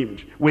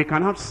redeemed, we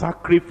can have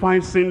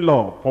sacrificing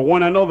love for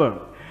one another.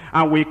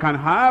 And we can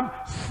have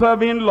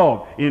serving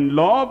love. In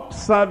love,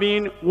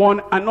 serving one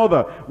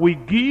another. We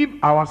give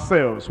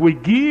ourselves, we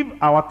give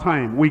our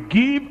time, we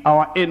give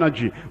our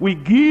energy, we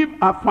give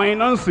our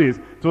finances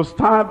to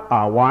serve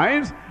our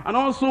wives. And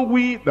also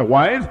we, the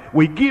wives,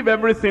 we give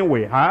everything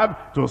we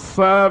have to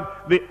serve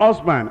the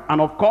husband. And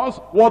of course,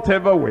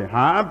 whatever we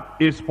have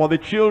is for the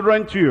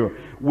children too.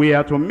 We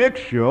are to make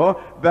sure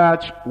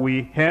that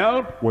we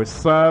help, we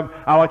serve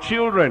our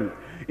children.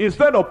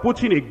 Instead of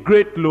putting a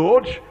great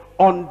load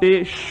on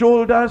the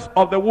shoulders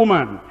of the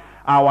woman,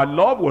 our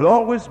love will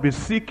always be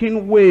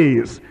seeking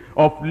ways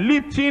of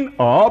lifting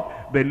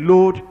up the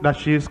load that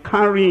she is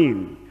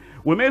carrying.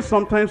 We may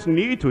sometimes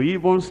need to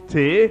even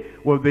stay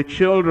with the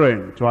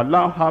children to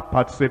allow her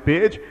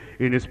participate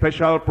in a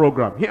special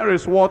program. Here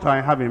is what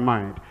I have in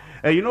mind.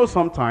 You know,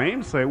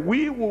 sometimes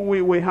we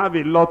have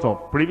a lot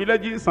of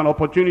privileges and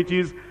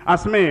opportunities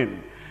as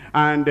men.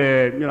 And,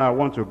 you know, I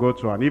want to go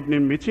to an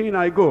evening meeting,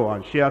 I go,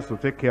 and she has to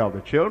take care of the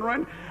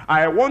children.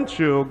 I want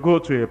to go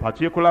to a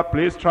particular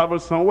place, travel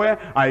somewhere,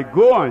 I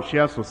go, and she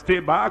has to stay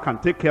back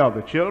and take care of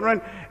the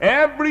children.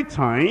 Every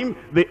time,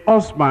 the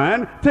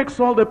husband takes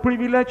all the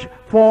privilege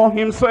for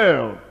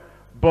himself.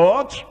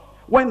 But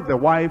when the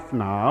wife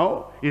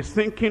now is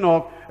thinking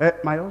of,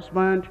 my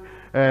husband,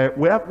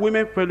 we have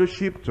women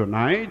fellowship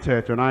tonight,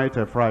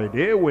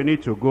 Friday, we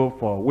need to go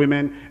for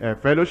women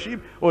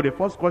fellowship. Oh, the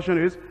first question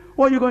is,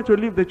 what are you going to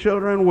leave the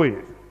children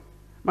with?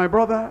 My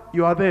brother,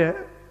 you are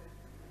there.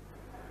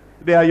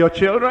 They are your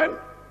children.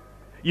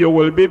 You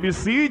will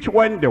babysit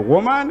when the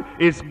woman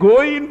is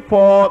going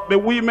for the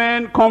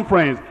women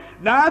conference.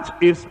 That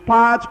is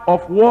part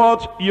of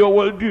what you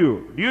will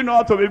do. Do you know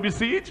how to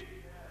babysit?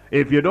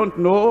 If you don't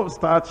know,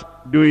 start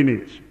doing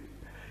it.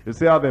 You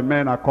see how the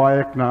men are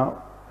quiet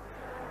now?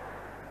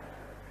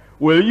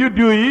 Will you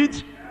do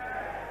it?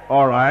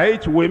 All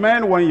right,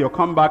 women, when you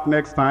come back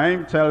next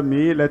time, tell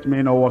me, let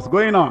me know what's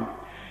going on.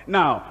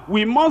 Now,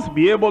 we must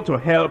be able to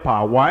help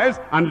our wives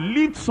and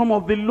lift some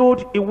of the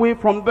load away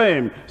from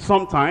them.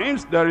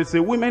 Sometimes there is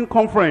a women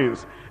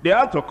conference. They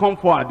have to come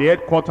for the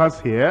headquarters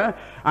here,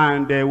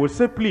 and they will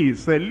say,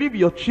 please, leave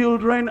your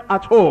children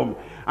at home.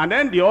 And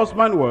then the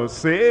husband will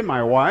say,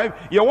 my wife,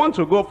 you want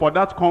to go for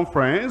that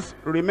conference?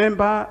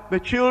 Remember the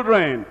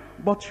children,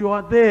 but you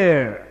are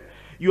there.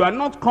 You are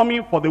not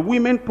coming for the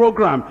women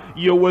program.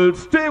 You will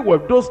stay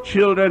with those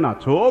children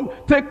at home,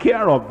 take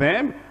care of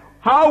them.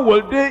 How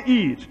will they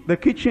eat? The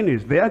kitchen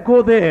is there,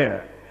 go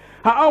there.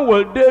 How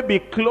will they be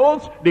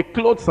clothed? The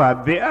clothes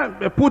are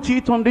there, put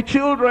it on the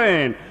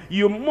children.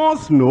 You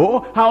must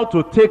know how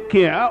to take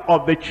care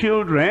of the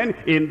children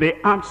in the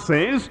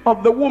absence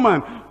of the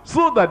woman,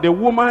 so that the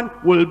woman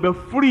will be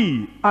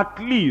free, at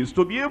least,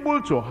 to be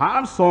able to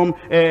have some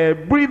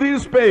breathing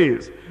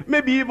space.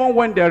 Maybe even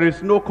when there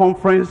is no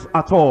conference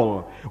at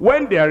all,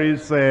 when there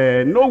is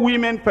no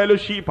women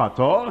fellowship at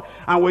all,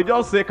 and we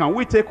just say, can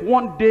we take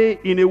one day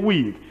in a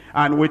week?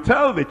 And we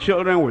tell the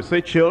children, we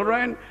say,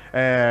 children,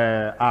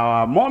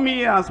 our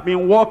mommy has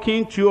been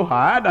working too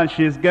hard and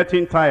she's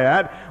getting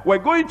tired. We're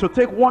going to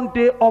take one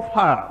day off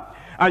her.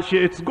 And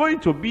it's going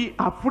to be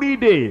a free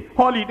day,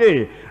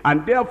 holiday.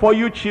 And therefore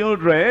you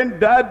children,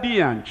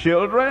 daddy and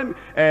children,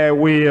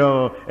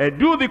 will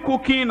do the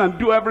cooking and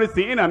do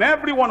everything. And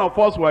every one of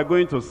us, we're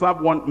going to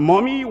serve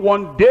mommy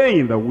one day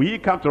in the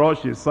week. After all,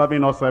 she's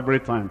serving us every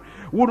time.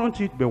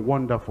 Wouldn't it be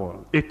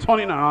wonderful? A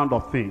turning around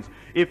of things.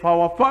 If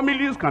our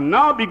families can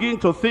now begin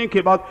to think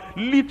about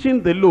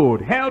lifting the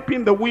load,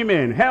 helping the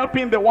women,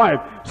 helping the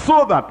wife,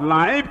 so that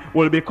life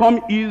will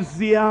become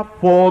easier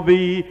for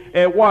the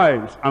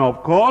wives. And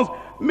of course,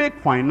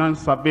 make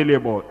finance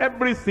available.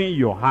 Everything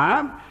you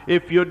have,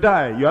 if you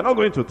die, you are not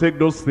going to take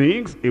those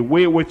things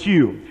away with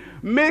you.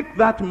 Make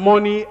that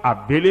money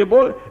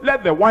available.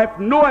 Let the wife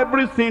know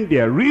everything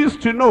there is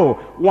to know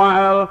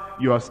while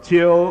you are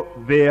still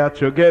there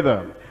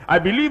together. I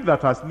believe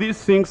that as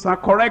these things are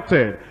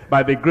corrected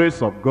by the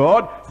grace of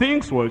God,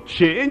 things will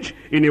change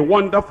in a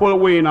wonderful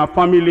way in our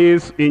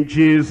families in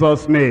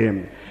Jesus'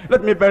 name.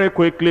 Let me very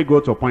quickly go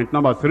to point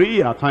number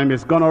 3. Our time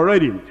is gone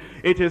already.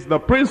 It is the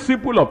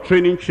principle of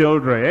training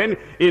children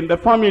in the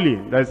family.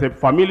 There's a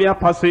familiar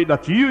passage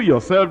that you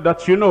yourself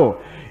that you know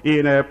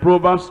in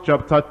Proverbs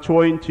chapter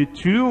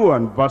 22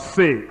 and verse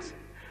 6.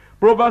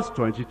 Proverbs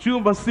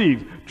 22 verse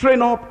 6.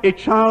 Train up a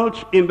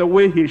child in the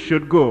way he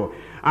should go,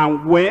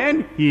 and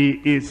when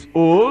he is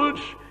old,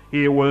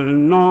 he will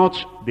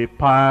not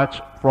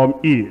depart from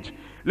it.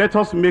 Let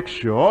us make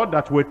sure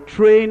that we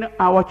train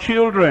our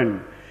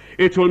children.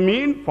 It will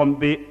mean from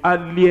the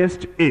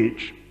earliest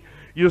age.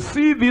 You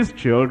see these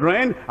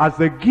children as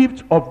a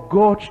gift of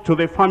God to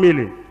the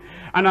family.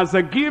 And as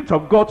a gift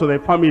of God to the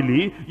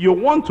family, you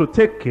want to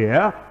take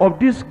care of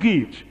this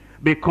gift,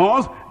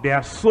 because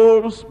their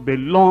souls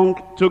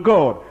belong to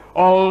God.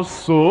 All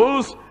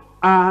souls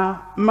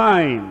are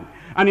mine.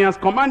 And he has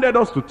commanded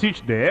us to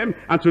teach them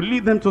and to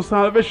lead them to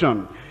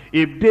salvation.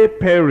 If they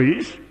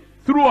perish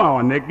through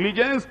our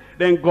negligence,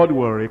 then God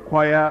will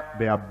require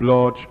their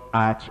blood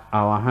at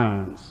our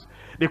hands.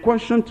 The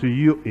question to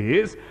you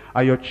is,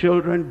 are your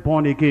children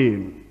born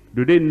again?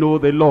 Do they know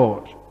the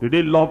Lord? Do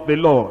they love the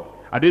Lord?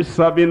 Are they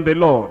serving the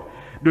Lord?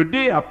 Do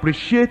they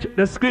appreciate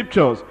the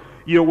scriptures?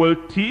 You will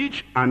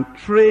teach and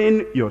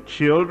train your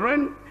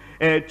children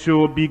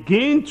to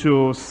begin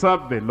to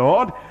serve the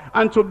Lord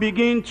and to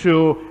begin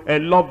to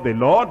love the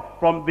Lord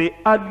from the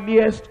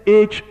earliest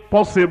age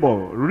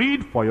possible.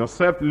 Read for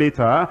yourself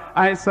later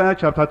Isaiah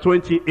chapter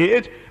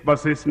 28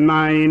 verses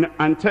 9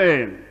 and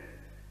 10.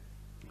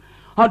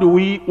 What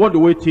do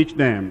we teach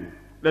them?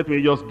 Let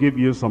me just give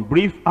you some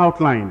brief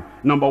outline.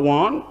 Number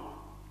 1,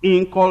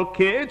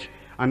 inculcate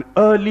an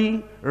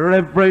early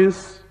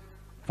reverence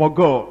for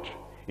God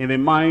in the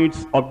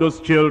minds of those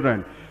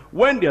children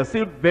when they are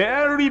still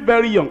very,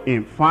 very young.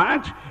 In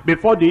fact,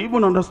 before they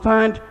even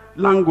understand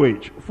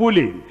language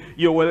fully,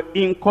 you will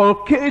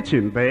inculcate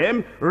in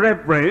them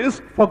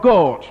reverence for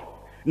God.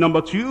 Number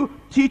 2,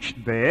 teach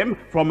them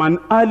from an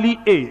early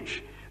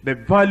age the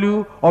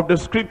value of the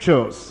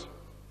scriptures.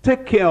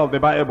 Take care of the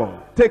Bible,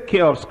 take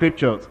care of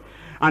scriptures,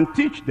 and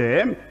teach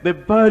them the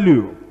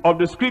value of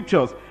the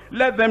scriptures.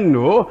 Let them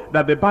know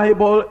that the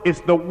Bible is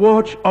the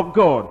word of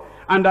God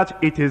and that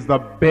it is the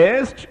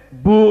best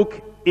book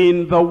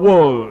in the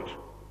world.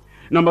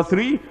 Number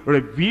 3,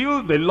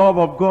 reveal the love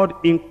of God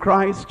in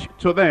Christ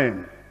to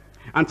them.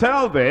 And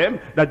tell them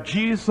that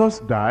Jesus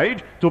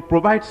died to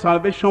provide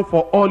salvation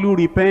for all who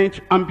repent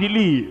and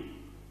believe.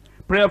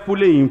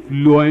 Prayerfully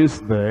influence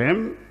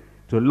them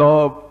to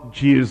love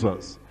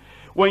Jesus.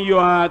 When you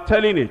are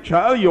telling a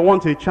child, you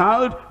want a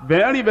child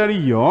very, very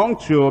young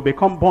to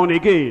become born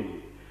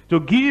again,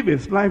 to give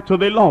his life to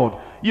the Lord,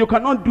 you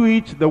cannot do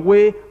it the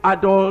way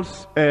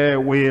adults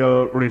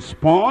will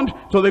respond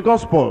to the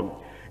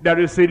gospel. There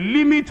is a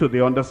limit to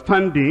the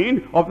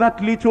understanding of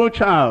that little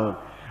child.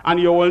 And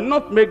you will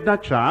not make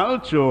that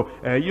child to,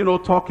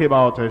 talk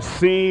about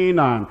sin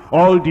and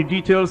all the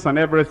details and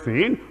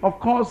everything.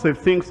 Of course, if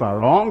things are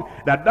wrong,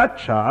 that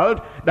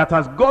child that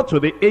has got to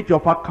the age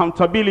of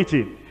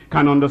accountability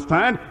can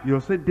understand.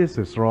 You'll say, this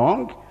is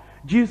wrong.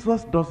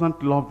 Jesus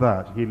doesn't love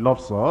that. He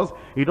loves us.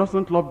 He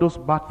doesn't love those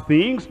bad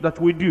things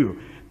that we do.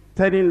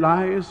 Telling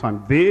lies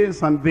and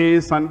this and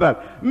this and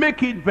that.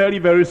 Make it very,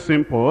 very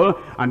simple.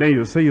 And then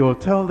you say, you'll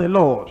tell the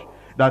Lord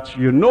that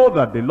you know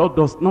that the Lord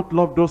does not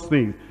love those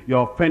things. You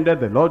offended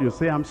the Lord. You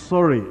say, I'm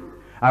sorry.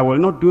 I will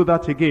not do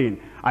that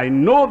again. I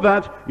know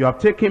that you have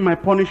taken my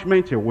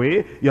punishment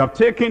away. You have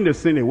taken the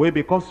sin away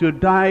because you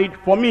died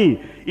for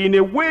me. In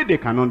a way they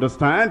can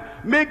understand.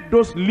 Make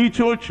those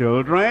little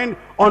children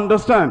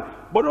understand.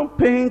 But don't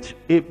paint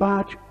a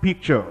bad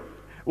picture.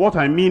 What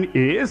I mean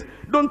is,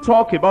 don't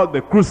talk about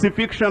the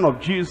crucifixion of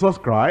Jesus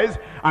Christ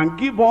and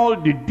give all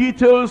the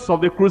details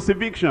of the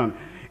crucifixion.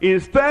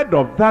 Instead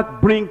of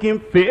that bringing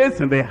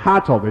faith in the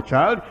heart of the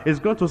child, it's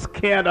going to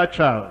scare that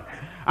child.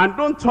 And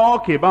don't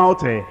talk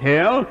about a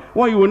hell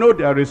when you know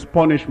there is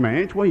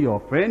punishment. When you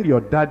offend,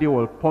 your daddy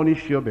will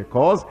punish you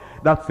because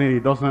that thing, he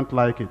doesn't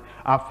like it.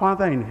 Our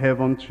Father in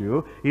heaven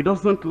too, he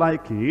doesn't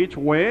like it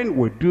when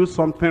we do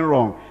something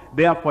wrong.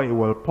 Therefore, he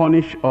will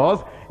punish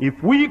us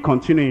if we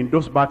continue in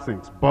those bad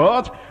things.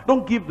 But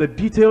don't give the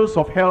details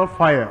of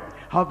hellfire.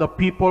 How the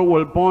people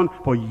will burn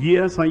for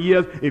years and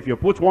years. If you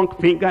put one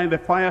finger in the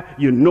fire,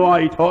 you know how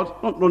it hurts.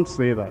 Don't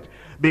say that.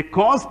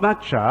 Because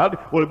that child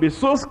will be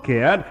so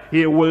scared,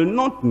 he will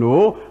not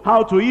know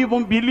how to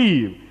even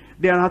believe.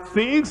 There are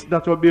things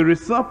that will be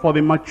reserved for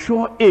the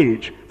mature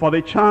age, for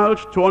the child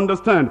to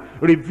understand.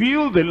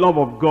 Reveal the love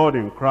of God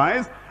in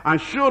Christ, and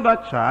show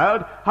that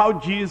child how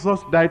Jesus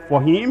died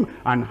for him,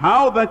 and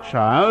how that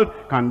child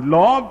can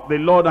love the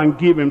Lord and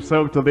give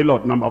himself to the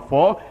Lord. Number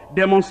 4,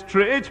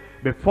 demonstrate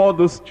before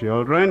those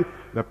children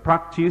the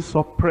practice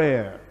of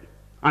prayer.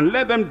 And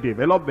let them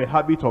develop the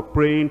habit of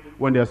praying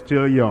when they're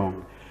still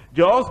young.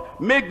 Just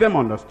make them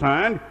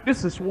understand,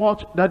 this is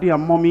what daddy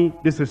and mommy,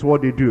 this is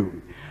what they do.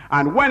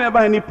 And whenever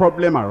any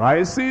problem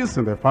arises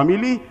in the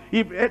family,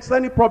 if it's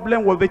any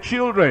problem with the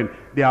children,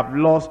 they have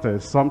lost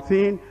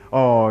something,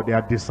 or they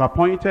are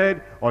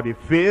disappointed, or they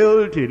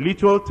failed a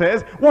little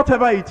test,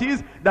 whatever it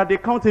is, that they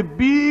count a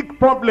big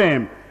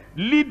problem,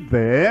 lead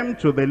them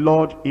to the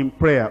Lord in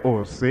prayer.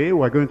 Or say,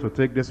 we're going to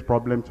take this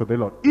problem to the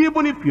Lord.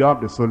 Even if you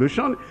have the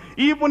solution,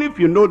 even if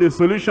you know the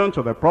solution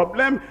to the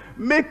problem,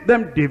 make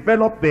them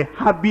develop the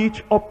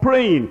habit of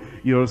praying.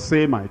 You'll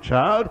say, my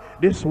child,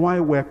 this is why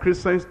we're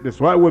Christians, this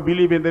is why we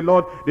believe in the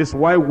Lord, this is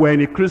why we're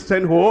in a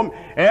Christian home.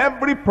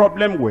 Every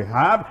problem we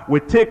have, we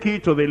take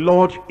it to the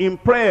Lord in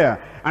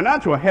prayer. And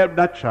that will help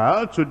that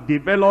child to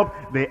develop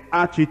the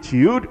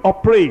attitude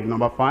of praying.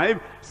 Number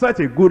 5, set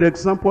a good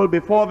example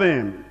before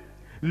them.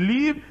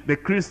 Live the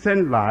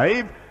Christian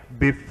life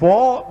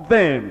before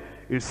them.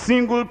 A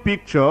single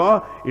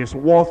picture is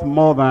worth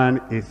more than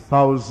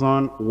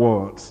 1,000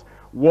 words.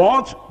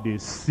 What they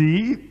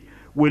see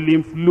will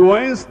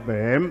influence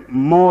them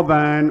more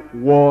than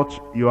what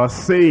you are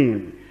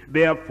saying.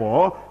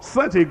 Therefore,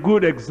 set a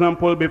good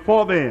example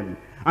before them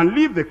and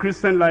live the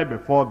Christian life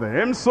before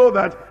them so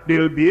that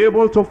they'll be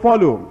able to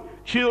follow.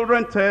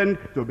 Children tend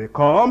to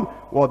become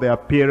what their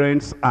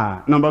parents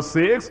are. Number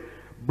 6,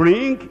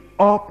 bring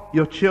up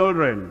your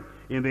children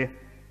in the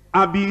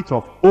habit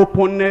of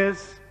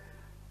openness,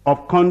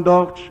 of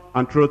conduct,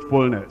 and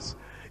truthfulness.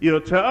 You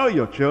tell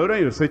your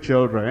children, you say,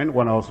 children,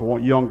 when I was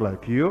young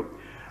like you,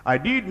 I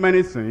did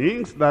many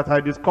things that I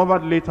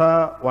discovered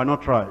later were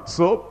not right.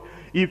 So,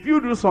 if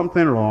you do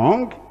something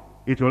wrong,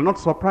 it will not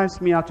surprise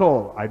me at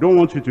all. I don't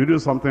want you to do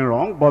something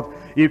wrong, but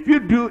if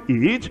you do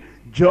it,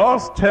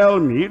 just tell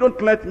me. Don't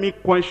let me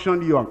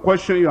question you and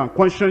question you and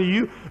question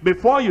you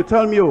before you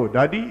tell me, oh,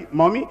 daddy,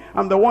 mommy,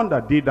 I'm the one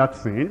that did that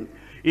thing.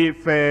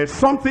 If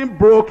something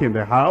broke in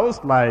the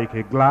house, like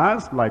a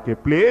glass, like a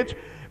plate,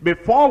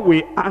 before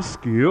we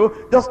ask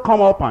you, just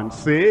come up and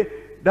say,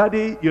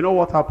 daddy, you know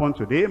what happened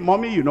today?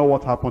 Mommy, you know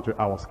what happened today?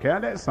 I was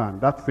careless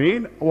and that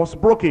thing was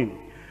broken.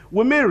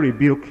 We may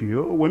rebuke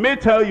you. We may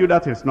tell you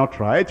that it's not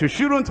right. You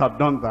shouldn't have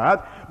done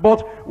that.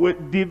 But we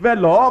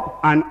develop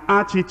an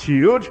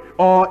attitude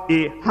or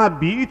a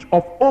habit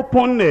of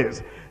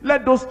openness.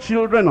 Let those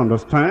children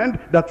understand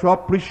that you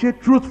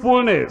appreciate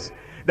truthfulness.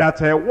 That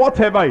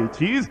whatever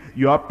it is,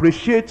 you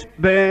appreciate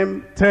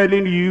them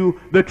telling you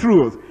the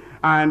truth.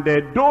 And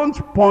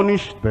don't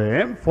punish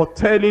them for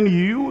telling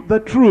you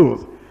the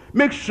truth.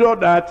 Make sure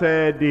that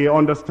they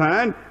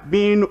understand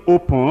being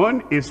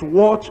open is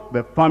what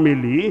the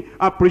family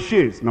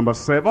appreciates. Number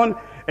 7,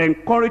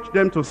 encourage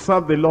them to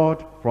serve the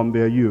Lord from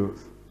their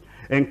youth.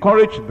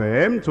 Encourage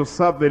them to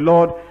serve the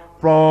Lord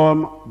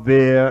from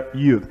their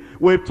youth.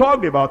 We've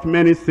talked about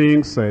many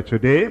things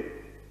today,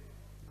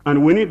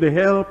 and we need the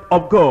help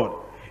of God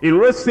in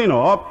raising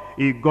up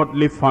a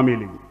godly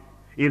family,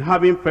 in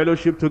having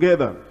fellowship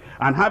together,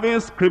 and having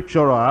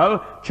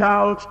scriptural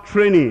child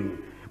training.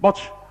 But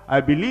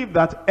I believe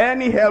that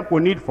any help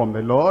we need from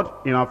the Lord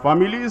in our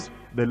families,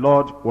 the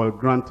Lord will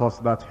grant us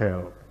that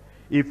help.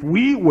 If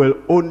we will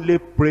only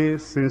pray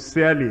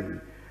sincerely,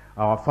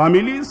 our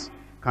families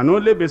can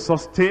only be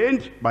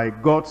sustained by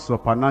God's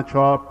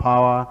supernatural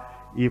power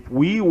if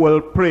we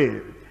will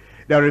pray.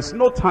 There is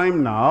no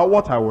time now.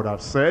 What I would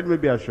have said,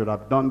 maybe I should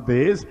have done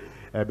this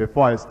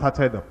before I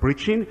started the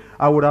preaching.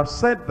 I would have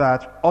said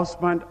that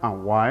husband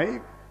and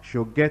wife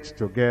should get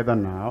together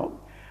now,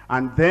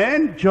 and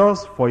then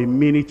just for a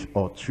minute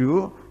or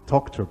two,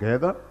 talk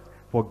together,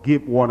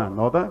 forgive one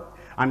another,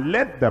 and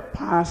let the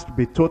past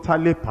be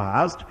totally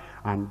past,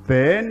 and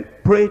then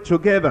pray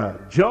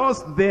together,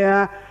 just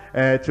there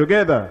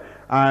together.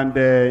 And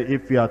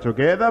if you are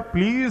together,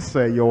 please,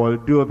 you will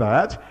do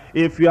that.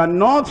 If you are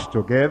not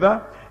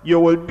together, you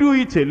will do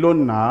it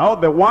alone now.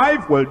 The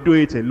wife will do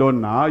it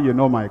alone now. You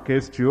know my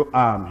case too.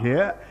 I'm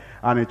here.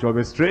 And it will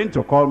be strange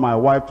to call my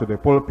wife to the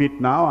pulpit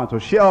now and to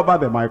share over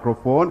the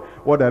microphone.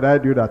 What did I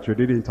do that you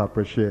didn't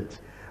appreciate?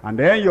 And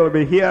then you'll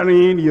be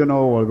hearing,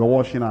 we'll be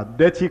washing our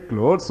dirty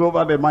clothes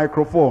over the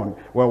microphone.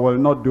 Well, we'll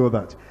not do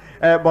that.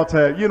 But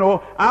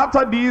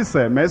after this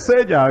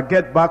message, I'll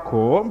get back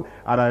home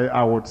and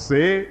I would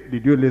say,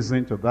 did you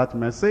listen to that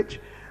message?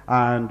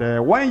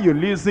 And when you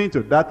listen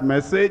to that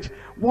message,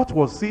 what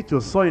was it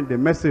you saw in the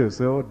message? You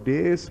say, oh,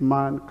 this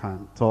man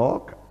can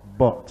talk,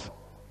 but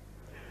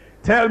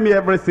tell me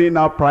everything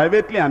now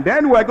privately, and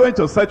then we're going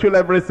to settle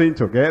everything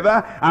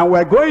together, and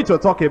we're going to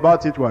talk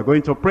about it, we're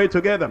going to pray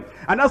together.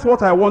 And that's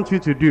what I want you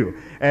to do.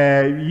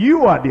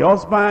 You are the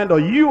husband or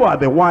you are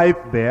the wife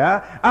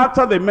there.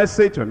 After the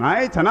message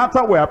tonight, and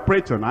after we have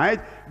prayed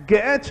tonight,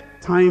 get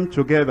time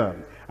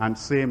together and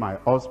say, my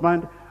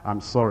husband, I'm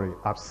sorry,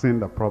 I've seen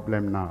the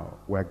problem now.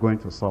 We're going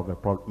to solve the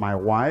problem. My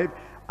wife,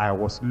 I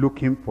was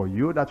looking for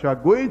you, that you are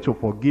going to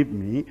forgive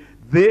me.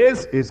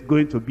 This is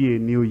going to be a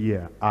new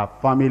year. Our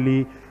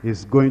family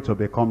is going to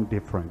become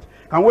different.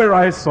 Can we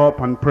rise up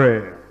and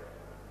pray?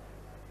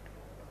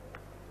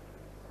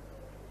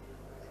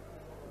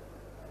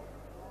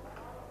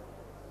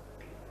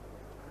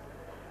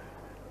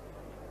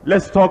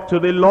 Let's talk to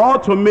the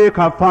Lord to make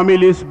our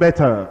families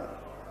better.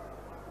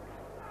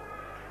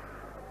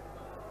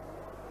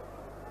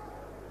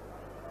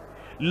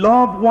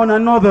 Love one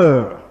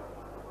another.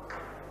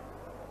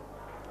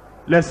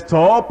 Let's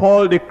stop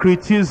all the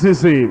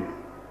criticism,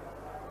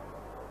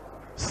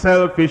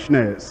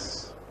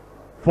 selfishness,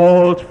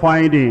 fault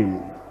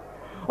finding,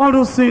 all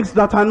those things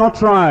that are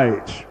not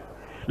right.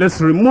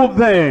 Let's remove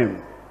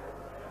them.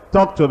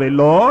 Talk to the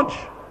Lord.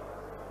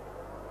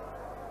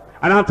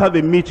 And after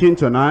the meeting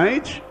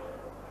tonight,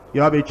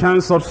 you have a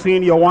chance of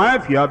seeing your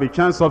wife, you have a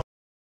chance of